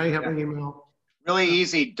there. So now you have my email. Really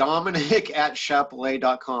easy.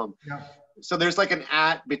 Dominic@chappellet.com. Yeah. So there's like an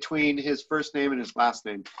 @ between his first name and his last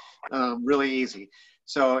name. Really easy.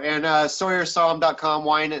 So, and SawyerSomm.com,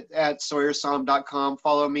 wine at SawyerSomm.com.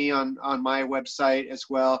 Follow me on my website as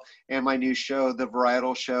well, and my new show, The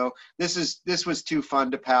Varietal Show. This was too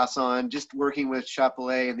fun to pass on, just working with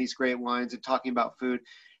Chappellet and these great wines and talking about food.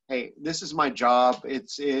 Hey, this is my job.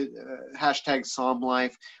 It's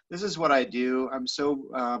 #SommLife. This is what I do. I'm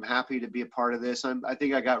so happy to be a part of this. I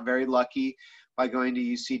think I got very lucky by going to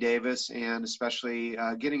UC Davis, and especially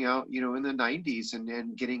getting out, in the 90s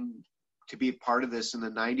and getting to be a part of this in the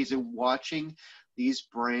 90s, and watching these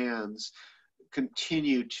brands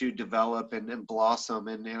continue to develop and blossom.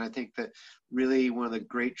 And I think that really one of the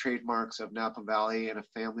great trademarks of Napa Valley and a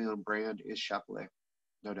family-owned brand is Chappellet,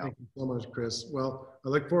 no doubt. Thank you so much, Chris. Well, I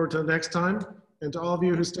look forward to the next time. And to all of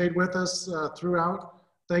you who stayed with us throughout,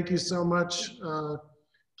 thank you so much.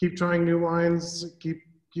 Keep trying new wines, keep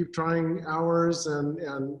trying ours, and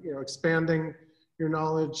expanding your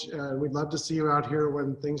knowledge. We'd love to see you out here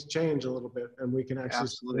when things change a little bit and we can actually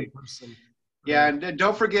see in person. Yeah, and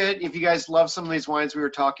don't forget, if you guys love some of these wines we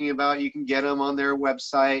were talking about, you can get them on their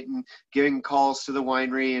website and giving calls to the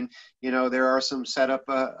winery. And, there are some setup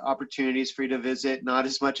opportunities for you to visit, not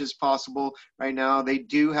as much as possible right now. They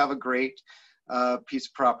do have a great piece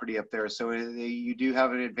of property up there. So you do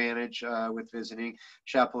have an advantage with visiting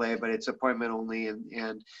Chappellet, but it's appointment only.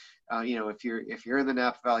 And if you're in the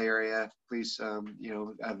Napa Valley area, please,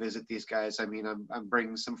 visit these guys. I mean, I'm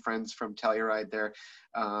bringing some friends from Telluride there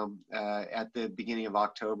at the beginning of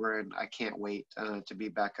October, and I can't wait to be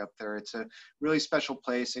back up there. It's a really special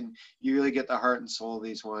place, and you really get the heart and soul of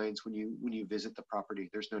these wines when you visit the property.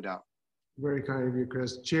 There's no doubt. Very kind of you,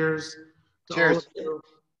 Chris. Cheers. Cheers. All of you.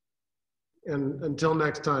 And until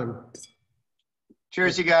next time.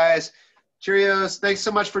 Cheers, you guys. Cheerios. Thanks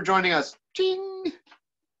so much for joining us. Ching.